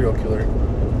young serial killer,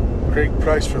 Craig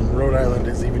Price from Rhode Island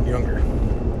is even younger.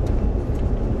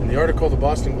 In the article, The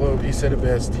Boston Globe, he said it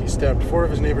best. He stabbed 4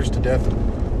 of his neighbors to death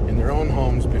in their own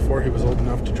homes before he was old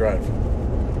enough to drive.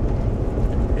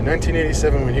 In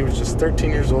 1987, when he was just 13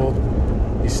 years old,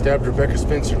 he stabbed Rebecca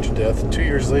Spencer to death. 2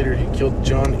 years later, he killed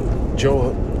Joan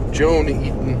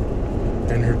Eaton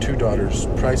and her 2 daughters.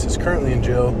 Price is currently in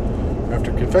jail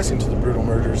after confessing to the brutal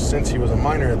murders. Since he was a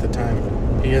minor at the time,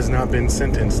 he has not been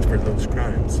sentenced for those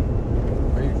crimes.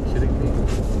 Are you kidding me?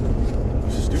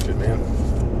 Stupid, man.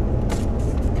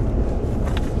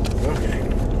 Okay.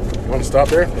 You want to stop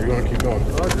there, or you want to keep going?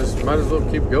 Oh, just might as well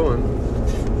keep going.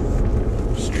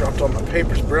 Just dropped all my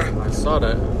papers, bruh. I saw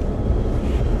that.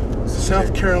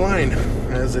 South Carolina,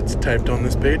 as it's typed on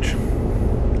this page.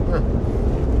 Huh.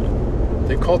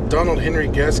 They called Donald Henry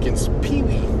Gaskins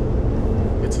Pee-wee.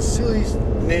 It's a silly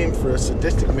name for a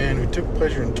sadistic man who took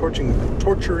pleasure in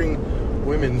torturing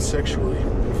women sexually.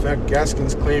 In fact,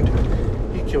 Gaskins claimed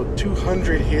he killed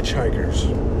 200 hitchhikers.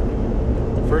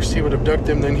 First he would abduct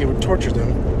them, then he would torture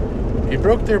them. He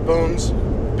broke their bones,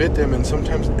 bit them, and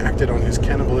sometimes acted on his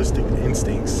cannibalistic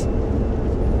instincts.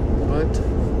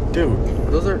 What? Dude.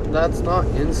 That's not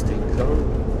instinct, though.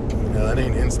 No, that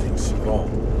ain't instincts at all.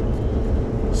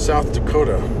 South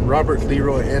Dakota, Robert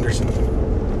Leroy Anderson.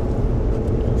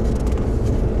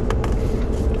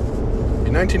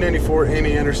 In 1994,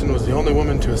 Amy Anderson was the only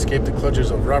woman to escape the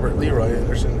clutches of Robert Leroy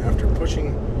Anderson. After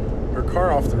pushing her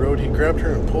car off the road, he grabbed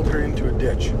her and pulled her into a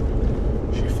ditch.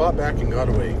 She fought back and got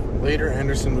away. Later,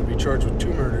 Anderson would be charged with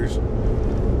 2 murders,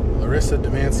 Larissa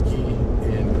Demansky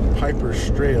and Piper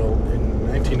Strail, in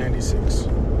 1996.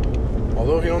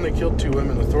 Although he only killed 2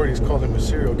 women, authorities called him a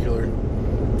serial killer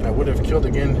that would have killed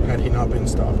again had he not been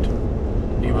stopped.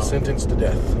 He was sentenced to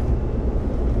death.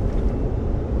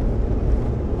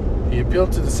 He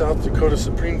appealed to the South Dakota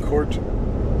Supreme Court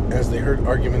as they heard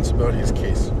arguments about his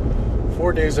case.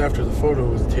 4 days after the photo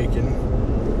was taken,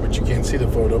 which you can't see the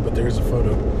photo, but there is a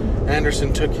photo,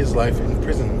 Anderson took his life in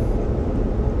prison.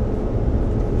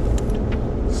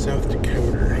 South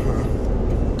Dakota, huh?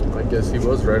 I guess he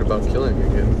was right about killing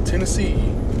again. Tennessee.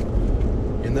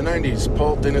 In the 90s,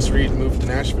 Paul Dennis Reed moved to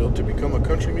Nashville to become a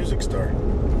country music star.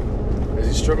 As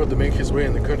he struggled to make his way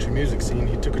in the country music scene,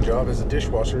 he took a job as a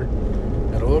dishwasher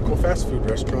at a local fast food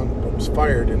restaurant, but was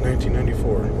fired in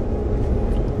 1994.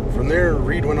 From there,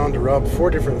 Reed went on to rob 4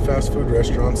 different fast food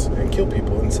restaurants and kill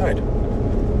people inside.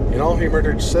 In all, he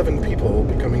murdered 7 people,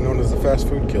 becoming known as the fast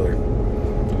food killer.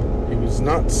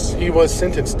 He was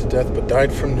sentenced to death, but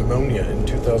died from pneumonia in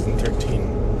 2013.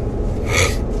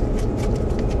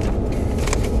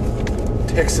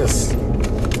 Texas.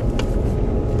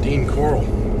 Dean Corll.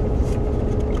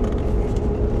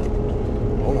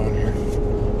 Hold on here.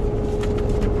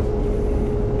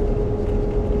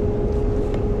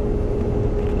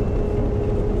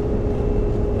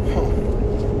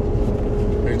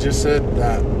 They just said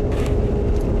that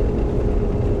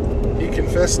he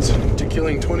confessed to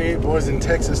killing 28 boys in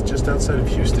Texas just outside of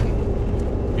Houston.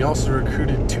 He also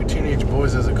recruited 2 teenage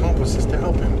boys as accomplices to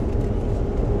help him.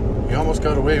 He almost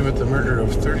got away with the murder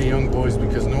of 30 young boys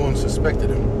because no one suspected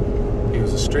him. He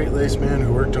was a straight-laced man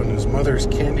who worked on his mother's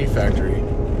candy factory.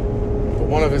 But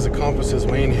one of his accomplices,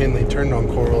 Wayne Henley, turned on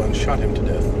Corll and shot him to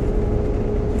death.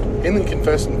 Henley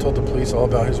confessed and told the police all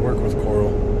about his work with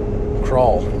Corll.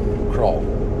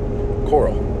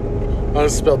 Oh,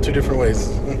 it's spelled 2 different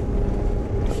ways.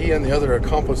 He and the other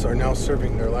accomplice are now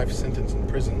serving their life sentence in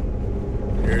prison.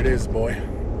 Here it is, boy.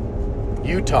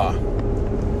 Utah.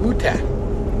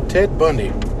 Ted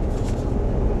Bundy.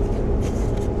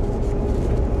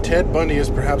 Ted Bundy is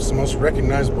perhaps the most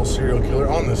recognizable serial killer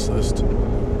on this list.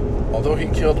 Although he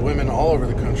killed women all over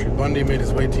the country, Bundy made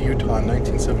his way to Utah in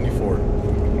 1974.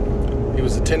 He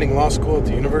was attending law school at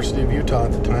the University of Utah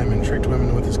at the time and tricked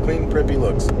women with his clean, preppy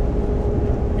looks.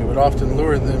 He would often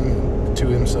lure them to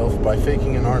himself by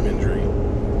faking an arm injury.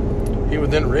 He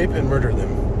would then rape and murder them.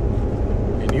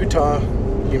 In Utah,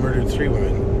 he murdered 3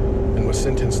 women and was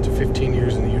sentenced to 15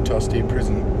 years in the Utah State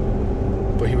Prison.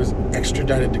 But he was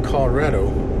extradited to Colorado,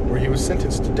 where he was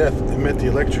sentenced to death and met the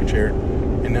electric chair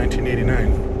in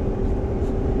 1989.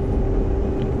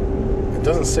 It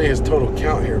doesn't say his total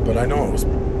count here, but I know it was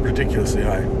ridiculously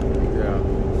high. Yeah.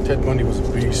 Ted Bundy was a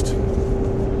beast.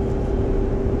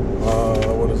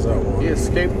 What is that one? He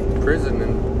escaped prison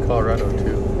in Colorado,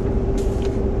 too.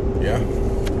 Yeah.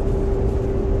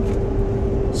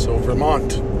 So,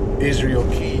 Vermont, Israel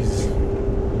Keys.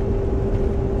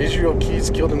 Israel Keys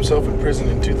killed himself in prison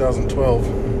in 2012.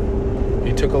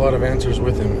 He took a lot of answers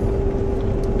with him.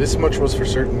 This much was for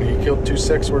certain: he killed 2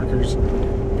 sex workers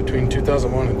between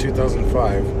 2001 and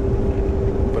 2005.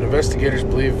 But investigators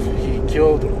believe he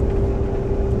killed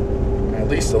at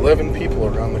least 11 people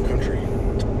around the country.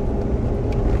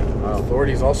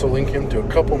 Authorities also link him to a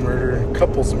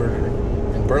couple's murder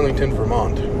in Burlington,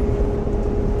 Vermont.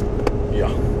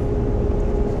 Yeah.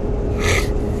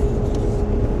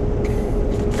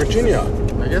 Virginia.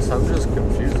 I guess I'm just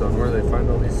confused on where they find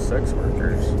all these sex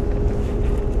workers.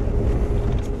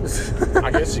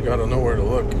 I guess you gotta know where to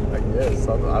look. I guess.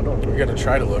 I don't know. You gotta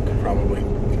try to look, probably.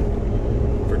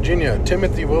 Virginia,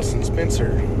 Timothy Wilson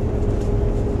Spencer.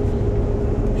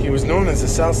 He was known as the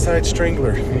Southside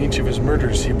Strangler. In each of his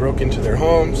murders, he broke into their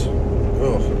homes,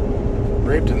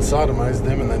 raped and sodomized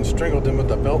them, and then strangled them with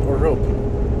a belt or rope.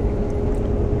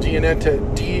 DNA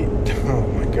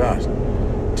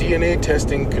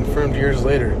testing confirmed years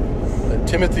later that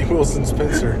Timothy Wilson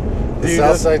Spencer, the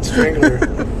Southside Strangler,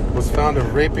 was found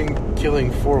of raping,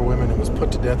 killing 4 women and was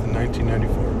put to death in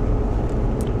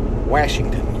 1994.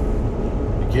 Washington,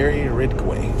 Gary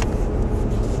Ridgway.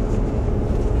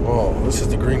 Oh, this is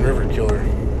the Green River Killer.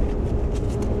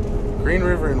 Green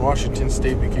River in Washington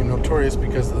State became notorious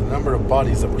because of the number of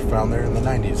bodies that were found there in the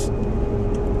 90s.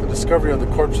 The discovery of the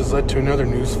corpses led to another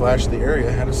news flash: the area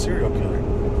had a serial killer.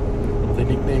 They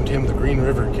nicknamed him the Green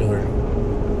River Killer.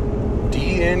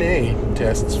 DNA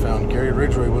tests found Gary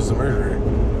Ridgway was the murderer.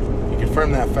 He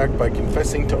confirmed that fact by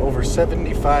confessing to over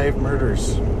 75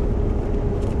 murders.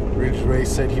 Ridgway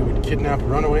said he would kidnap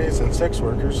runaways and sex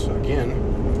workers, again,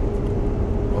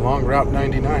 along Route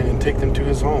 99 and take them to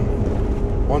his home.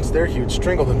 Once there, he would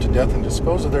strangle them to death and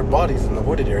dispose of their bodies in the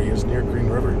wooded areas near Green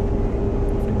River.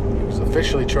 He was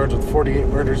officially charged with 48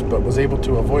 murders, but was able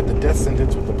to avoid the death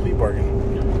sentence with a plea bargain.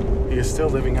 He is still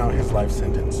living out his life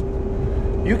sentence.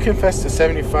 You confess to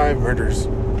 75 murders,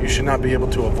 you should not be able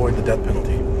to avoid the death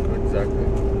penalty. Exactly.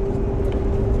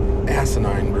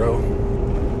 Asinine, bro.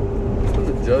 So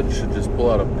the judge should just pull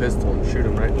out a pistol and shoot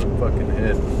him right in the fucking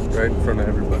head, right in front of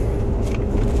everybody.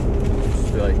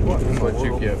 Just be like, what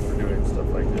you get for doing stuff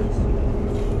like this?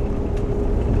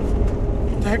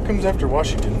 What the heck comes after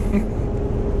Washington?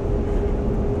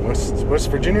 West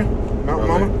Virginia? Mountain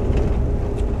Mama?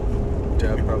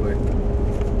 Yeah, probably.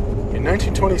 In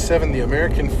 1927, the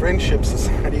American Friendship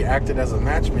Society acted as a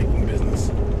matchmaking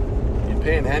business. You'd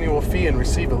pay an annual fee and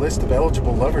receive a list of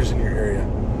eligible lovers in your area.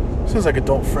 Sounds like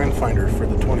adult friend finder for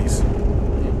the 20s.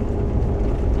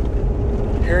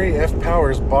 Harry F.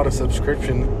 Powers bought a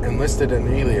subscription and listed an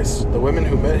alias. The women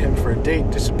who met him for a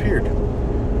date disappeared.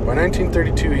 By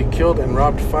 1932, he killed and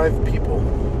robbed 5 people,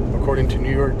 according to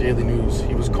New York Daily News.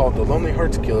 He was called the Lonely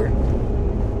Hearts Killer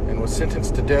and was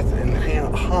sentenced to death and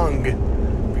hung,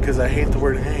 because I hate the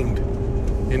word hanged,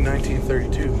 in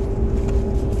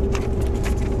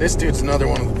 1932. This dude's another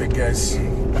one of the big guys,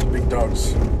 big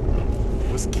dogs.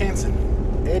 Wisconsin,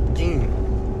 Ed Gein.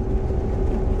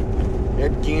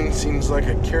 Ed Gein seems like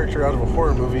a character out of a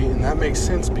horror movie, and that makes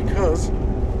sense because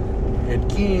Ed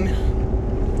Gein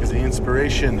is the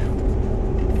inspiration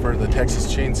for the Texas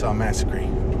Chainsaw Massacre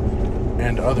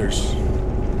and others.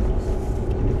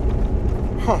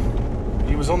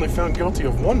 He was only found guilty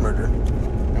of 1 murder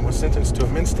and was sentenced to a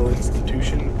mental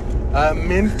institution. A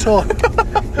mental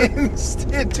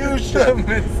institution. A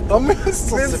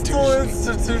mental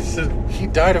institution. He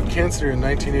died of cancer in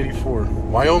 1984.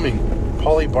 Wyoming,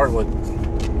 Polly Bartlett.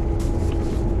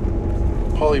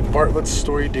 Polly Bartlett's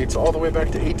story dates all the way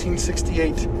back to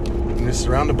 1868 and is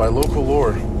surrounded by local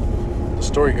lore. The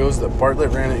story goes that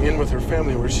Bartlett ran an inn with her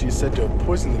family where she is said to have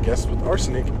poisoned the guests with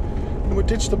arsenic and would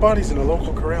ditch the bodies in a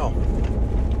local corral.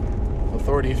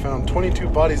 Authority found 22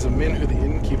 bodies of men who the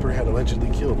innkeeper had allegedly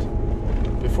killed.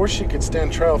 Before she could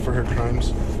stand trial for her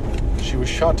crimes, she was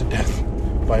shot to death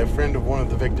by a friend of one of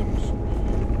the victims.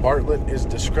 Bartlett is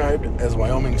described as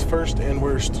Wyoming's first and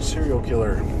worst serial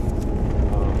killer.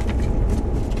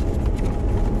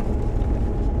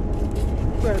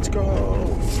 Let's go.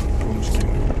 I'm just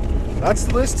kidding. That's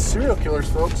the list of serial killers,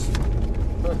 folks.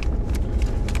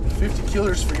 50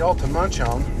 killers for y'all to munch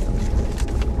on.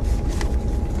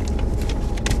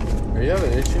 Are you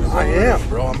having issues? I am,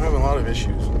 bro. I'm having a lot of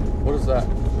issues. What is that?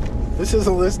 This is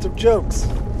a list of jokes.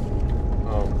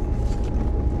 Oh.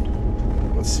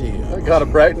 Let's see. I gotta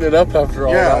brighten it up after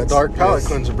all that darkness. Palate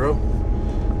cleanser, bro.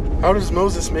 How does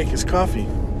Moses make his coffee?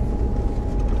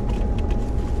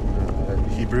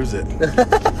 He brews it.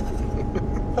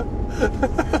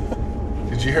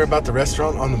 Did you hear about the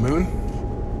restaurant on the moon?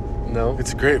 No.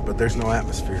 It's great, but there's no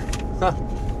atmosphere. Huh.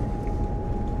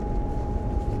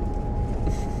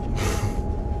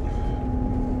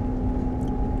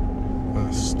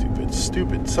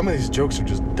 Stupid. Some of these jokes are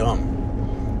just dumb.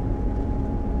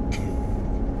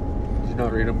 Did you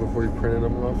not read them before you printed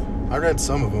them off? I read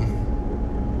some of them.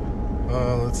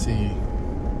 Let's see.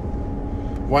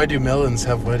 Why do melons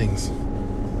have weddings?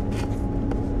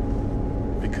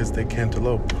 Because they can't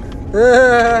elope.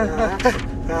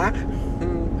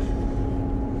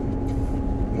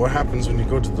 What happens when you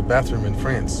go to the bathroom in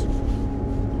France?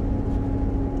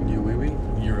 You wee-wee?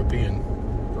 European.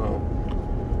 Oh.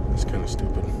 That's kind of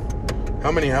stupid.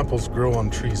 How many apples grow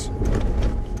on trees?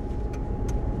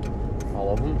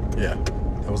 All of them? Yeah,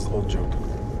 that was the whole joke.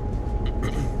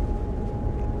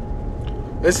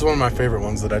 This is one of my favorite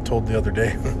ones that I told the other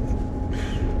day.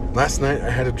 Last night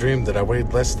I had a dream that I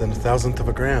weighed less than 1,000th of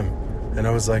a gram. And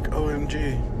I was like,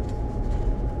 OMG.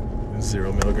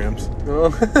 0 milligrams.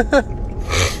 Oh.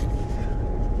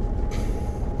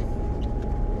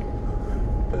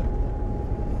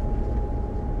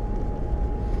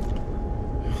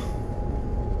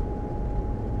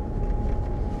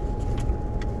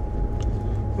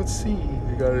 Let's see.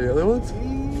 You got any other ones?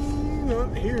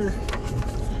 Not here.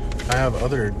 I have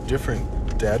other different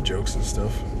dad jokes and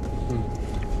stuff.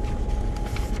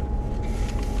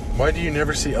 Why do you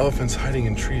never see elephants hiding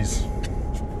in trees?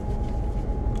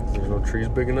 There's no trees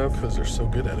big enough? Because they're so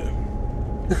good at it.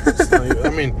 It's not even, I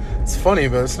mean, it's funny,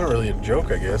 but it's not really a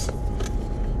joke, I guess.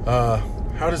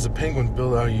 How does a penguin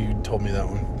build... Oh, you told me that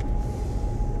one.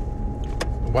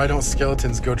 Why don't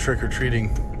skeletons go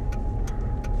trick-or-treating?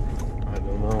 I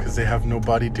don't know. Because they have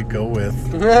nobody to go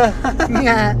with.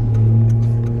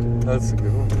 That's a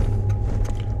good one.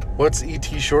 What's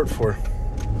E.T. short for?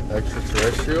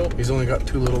 Extraterrestrial? He's only got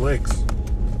 2 little legs.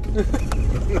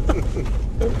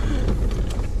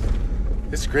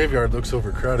 This graveyard looks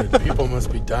overcrowded. People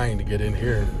must be dying to get in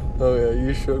here. Oh yeah,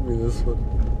 you showed me this one.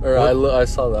 Or I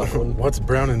saw that one. What's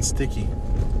brown and sticky?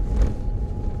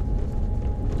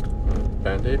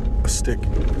 Band-Aid? A stick.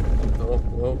 Oh,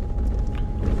 well.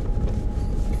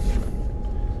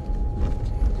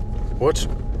 What's...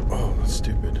 Oh, that's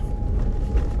stupid.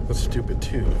 That's stupid,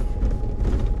 too.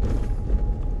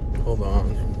 Hold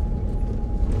on.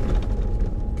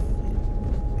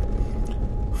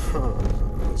 Huh.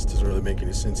 This doesn't really make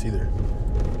any sense either.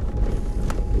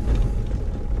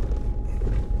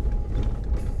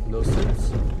 No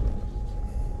sense.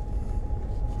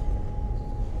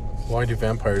 Why do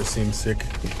vampires seem sick?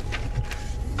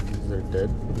 They're dead.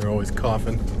 They're always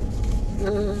coughing.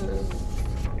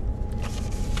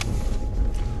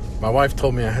 My wife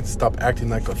told me I had to stop acting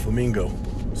like a flamingo,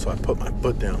 so I put my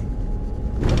foot down.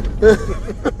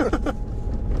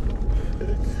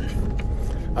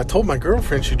 I told my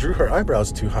girlfriend she drew her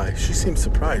eyebrows too high. She seemed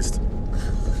surprised.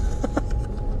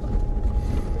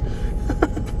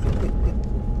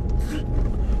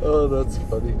 Oh, that's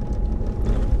funny.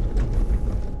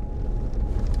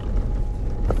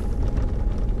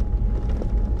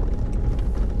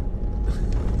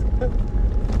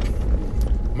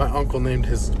 My uncle named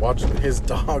his dogs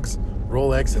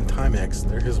Rolex and Timex.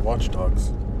 They're his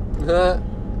watchdogs.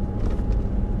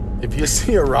 If you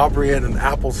see a robbery at an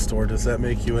Apple store, does that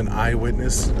make you an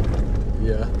eyewitness?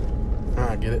 Yeah.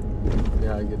 I get it.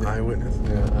 Yeah, I get it. Eyewitness?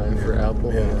 Yeah, I for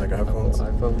Apple. Yeah, like iPhones.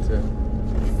 iPhones, yeah.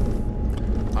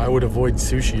 I would avoid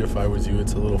sushi if I was you.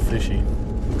 It's a little fishy.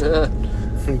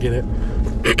 Get it?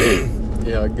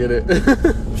 Yeah, I get it.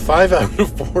 5 out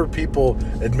of 4 people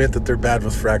admit that they're bad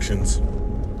with fractions.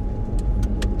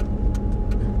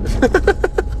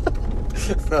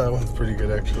 That one's pretty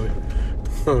good, actually.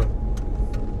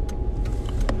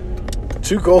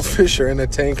 2 goldfish are in a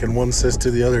tank and one says to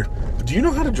the other, "Do you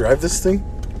know how to drive this thing?"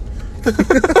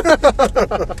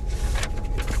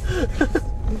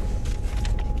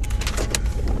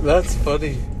 That's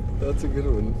funny. That's a good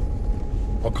one.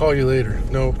 I'll call you later.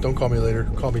 No, don't call me later.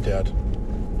 Call me Dad.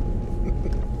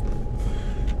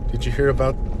 Did you hear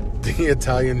about the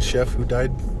Italian chef who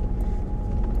died?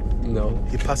 No.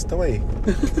 He passed away.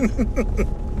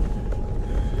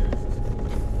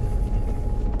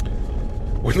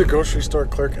 When the grocery store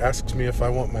clerk asks me if I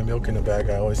want my milk in a bag,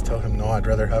 I always tell him no, I'd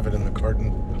rather have it in the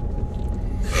carton.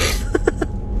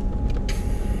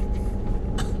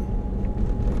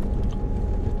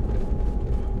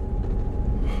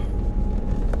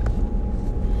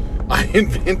 I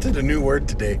invented a new word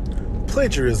today.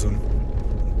 Plagiarism.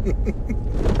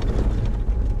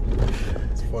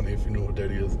 It's funny if you know what that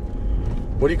is.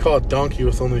 What do you call a donkey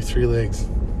with only 3 legs?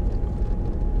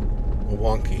 A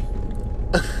wonky.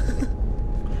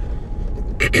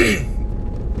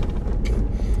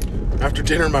 After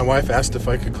dinner, my wife asked if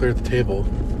I could clear the table,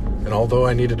 and although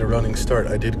I needed a running start,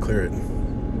 I did clear it.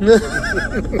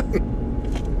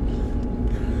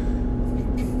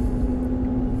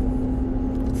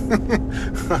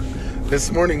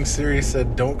 This morning, Siri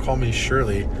said, "Don't call me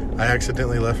Shirley. I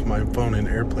accidentally left my phone in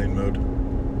airplane mode."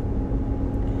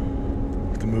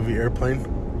 The movie Airplane.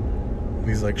 And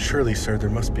he's like, "Surely, sir, there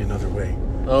must be another way."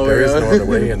 Oh, There yeah. is no other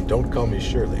way, and don't call me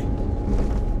Shirley.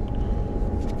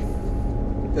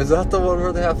 Is that the one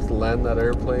where they have to land that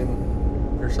airplane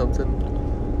or something?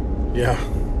 Yeah.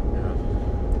 Yeah.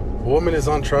 A woman is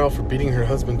on trial for beating her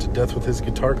husband to death with his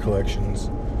guitar collections.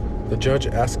 The judge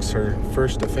asks her,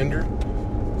 first a Fender?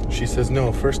 She says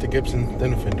no, first a Gibson,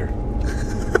 then a Fender.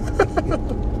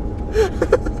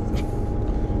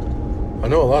 I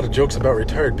know a lot of jokes about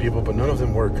retired people, but none of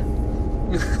them work.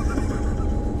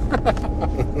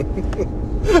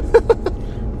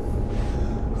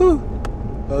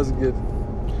 That was good.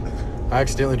 I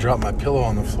accidentally dropped my pillow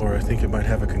on the floor. I think it might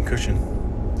have a concussion.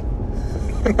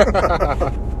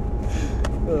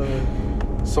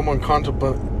 Someone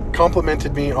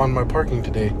complimented me on my parking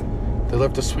today. They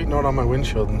left a sweet note on my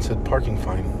windshield and said parking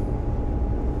fine.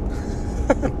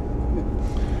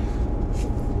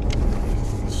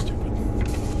 Stupid.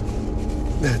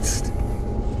 That's stupid.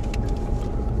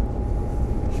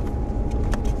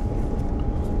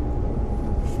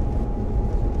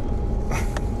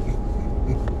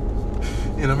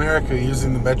 In America,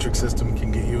 using the metric system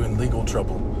can get you in legal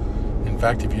trouble. In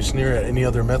fact, if you sneer at any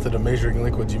other method of measuring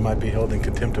liquids, you might be held in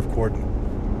contempt of court.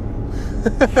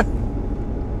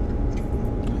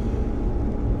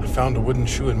 I found a wooden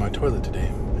shoe in my toilet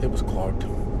today. It was clogged.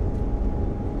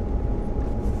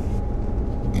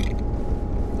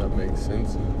 That makes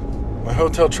sense. My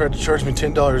hotel tried to charge me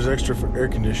 $10 extra for air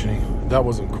conditioning. That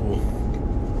wasn't cool.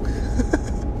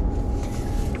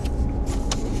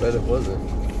 bet it wasn't.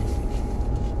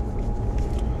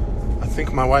 I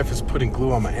think my wife is putting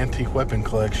glue on my antique weapon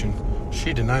collection.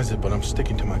 She denies it, but I'm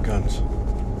sticking to my guns.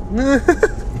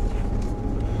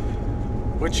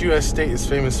 Which U.S. state is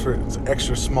famous for its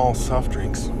extra small soft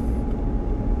drinks?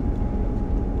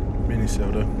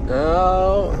 Minnesota.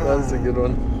 Oh, that's a good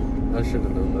one. I should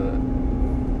have known that.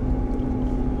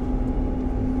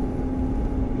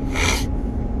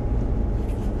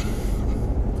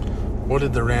 What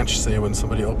did the ranch say when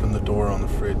somebody opened the door on the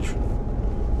fridge?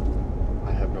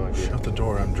 I have no idea. Shut the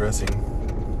door, I'm dressing.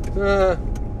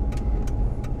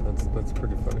 That's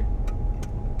pretty funny.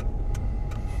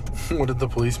 What did the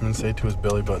policeman say to his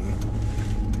belly button?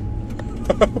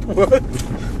 What?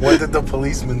 What did the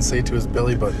policeman say to his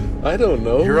belly button? I don't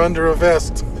know. You're under a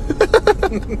vest.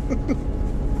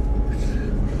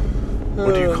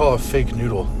 What do you call a fake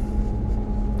noodle?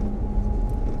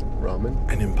 Ramen?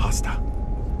 An impasta.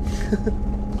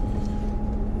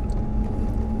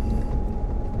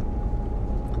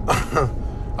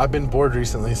 I've been bored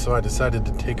recently, so I decided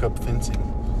to take up fencing.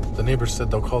 The neighbors said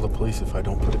they'll call the police if I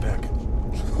don't put it back.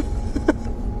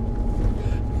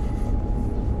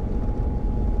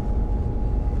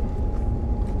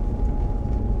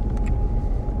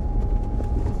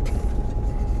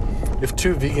 If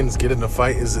two vegans get in a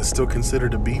fight, is it still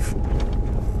considered a beef?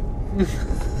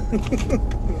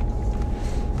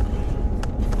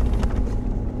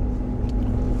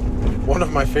 One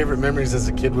of my favorite memories as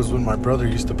a kid was when my brother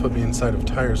used to put me inside of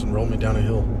tires and roll me down a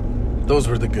hill. Those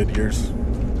were the good years.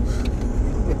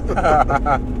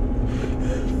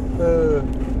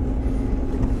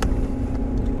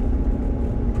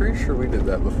 Pretty sure we did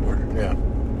that before. Yeah.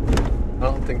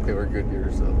 I don't think they were good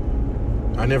years though.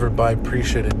 I never buy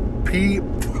pre-shitted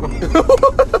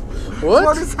What?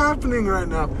 What is happening right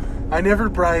now? I never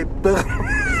buy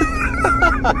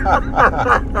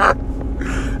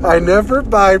I never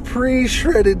buy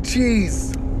pre-shredded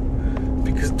cheese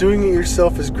because doing it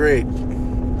yourself is great.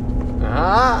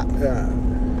 Ah. Yeah.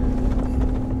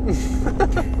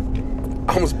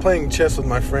 I was playing chess with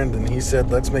my friend and he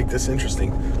said, let's make this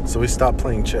interesting. So we stopped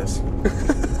playing chess.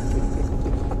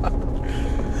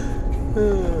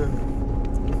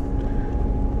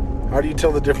 How do you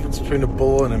tell the difference between a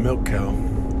bull and a milk cow? I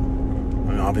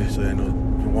mean, obviously I know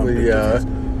one big difference,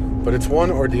 but it's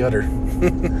one or the other.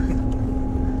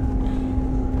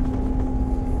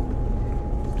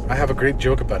 I have a great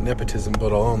joke about nepotism,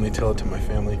 but I'll only tell it to my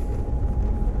family.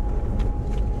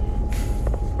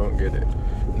 Don't get it.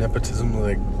 Nepotism,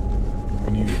 like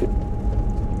when you...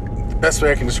 The best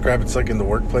way I can describe it's like in the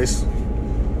workplace.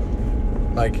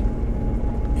 Like,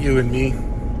 you and me.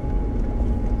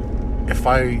 If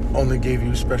I only gave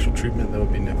you special treatment, that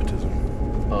would be nepotism.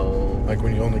 Oh. Like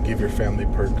when you only give your family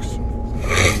perks.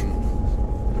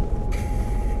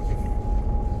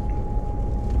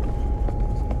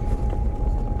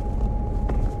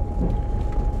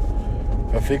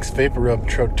 A fixed vapor rub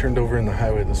truck turned over in the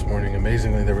highway this morning.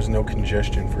 Amazingly, there was no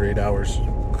congestion for 8 hours.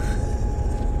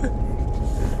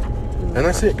 And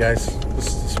that's it, guys.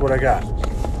 This is what I got.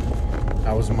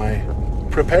 That was my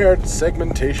prepared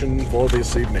segmentation for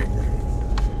this evening.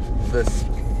 This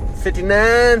 59.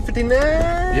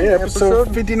 Yeah,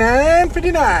 episode 59.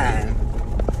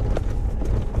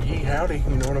 Yee howdy,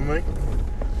 you know what I mean?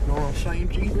 You know what I'm saying,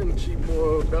 G?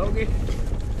 G-boy doggy.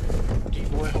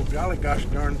 G-boy, oh golly, gosh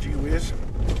darn gee whiz.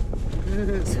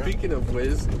 Speaking of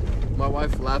whiz, my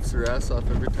wife laughs her ass off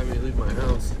every time you leave my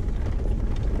house.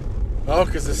 Oh,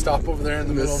 because they stop over there in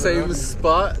the middle of the same road.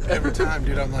 spot. Every time,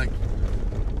 dude, I'm like,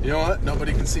 you know what?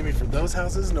 Nobody can see me from those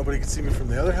houses. Nobody can see me from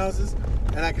the other houses.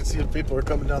 And I can see if people are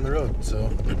coming down the road. So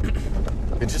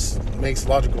it just makes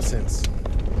logical sense.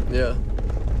 Yeah.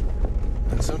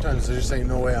 And sometimes there just ain't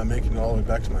no way I'm making it all the way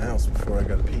back to my house before I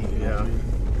gotta pee. You know what I mean?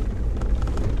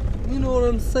 You know what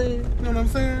I'm saying? You know what I'm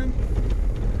saying?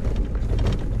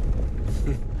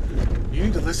 You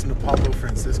need to listen to Pablo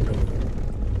Francisco.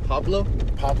 Pablo?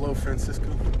 Pablo Francisco.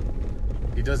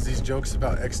 He does these jokes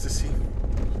about ecstasy.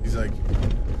 He's like,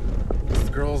 this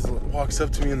girl walks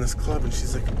up to me in this club and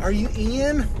she's like, are you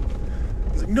Ian?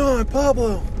 He's like, no, I'm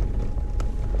Pablo.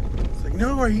 He's like,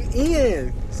 no, are you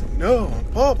Ian? He's like, no, I'm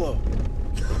Pablo.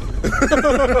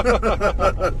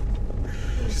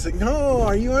 She's like, no,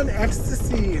 are you on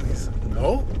ecstasy? And he's like,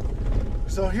 no.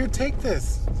 So here, take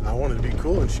this. So I wanted to be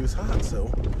cool and she was hot,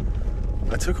 so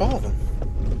I took all of them.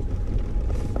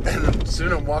 And then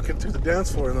soon I'm walking through the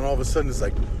dance floor and then all of a sudden it's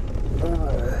like,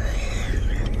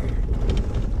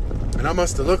 and I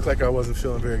must have looked like I wasn't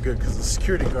feeling very good because the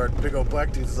security guard, big old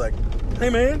black dude, is like,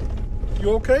 hey man, you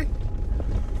okay?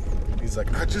 He's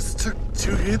like, I just took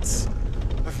 2 hits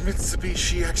of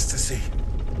Mitsubishi ecstasy.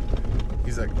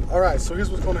 He's like, all right, so here's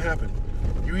what's going to happen.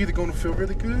 You either going to feel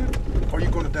really good or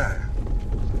you're going to die.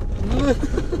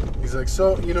 He's like,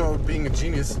 so, you know, being a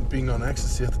genius and being on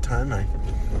ecstasy at the time, I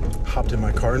hopped in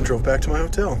my car and drove back to my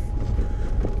hotel.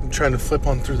 I'm trying to flip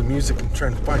on through the music and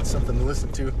trying to find something to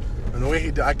listen to. And the way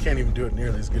I can't even do it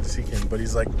nearly as good as he can, but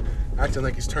he's like acting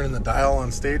like he's turning the dial on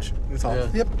stage. And it's all,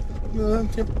 yep, no.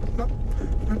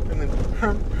 And then,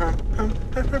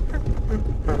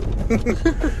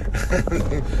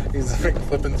 he's like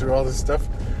flipping through all this stuff.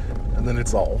 And then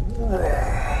it's all,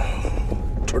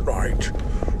 tonight,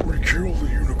 we kill the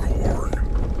unicorn.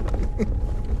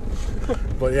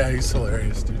 But yeah, he's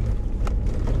hilarious, dude.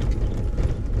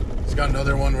 He's got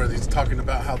another one where he's talking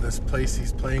about how this place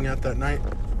he's playing at that night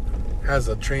has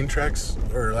a train tracks,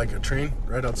 or like a train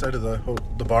right outside of the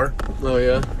bar. Oh,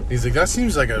 yeah? He's like, that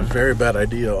seems like a very bad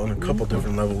idea on a couple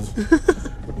different levels.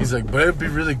 He's like, but it'd be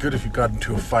really good if you got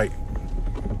into a fight.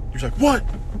 He's like, what?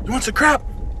 You want some crap?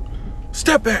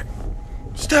 Step back.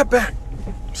 Step back.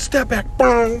 Step back.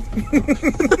 Boom.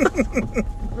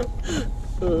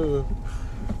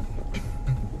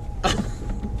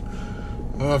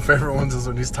 One of my favorite ones is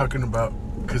when he's talking about,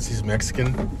 because he's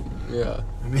Mexican. Yeah.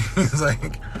 And he's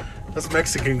like, us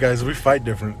Mexican guys, we fight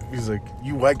different. He's like,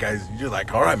 you white guys, you're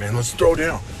like, all right, man, let's throw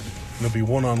down. And it'll be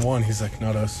one-on-one. He's like,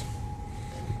 not us.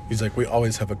 He's like, we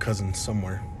always have a cousin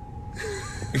somewhere.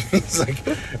 He's like,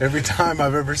 every time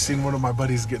I've ever seen one of my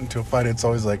buddies get into a fight, it's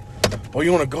always like, oh,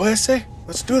 you want to go, Essay?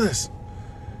 Let's do this.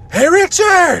 Hey,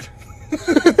 Richard!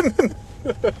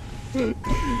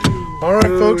 All right,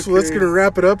 folks, well, that's going to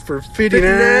wrap it up for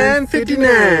 59.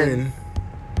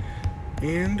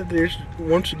 And there's,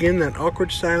 once again, that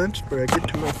awkward silence where I get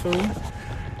to my phone.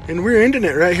 And we're ending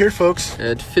it right here, folks.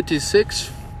 At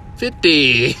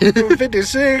 56:50.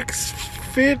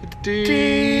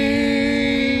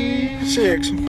 56:56.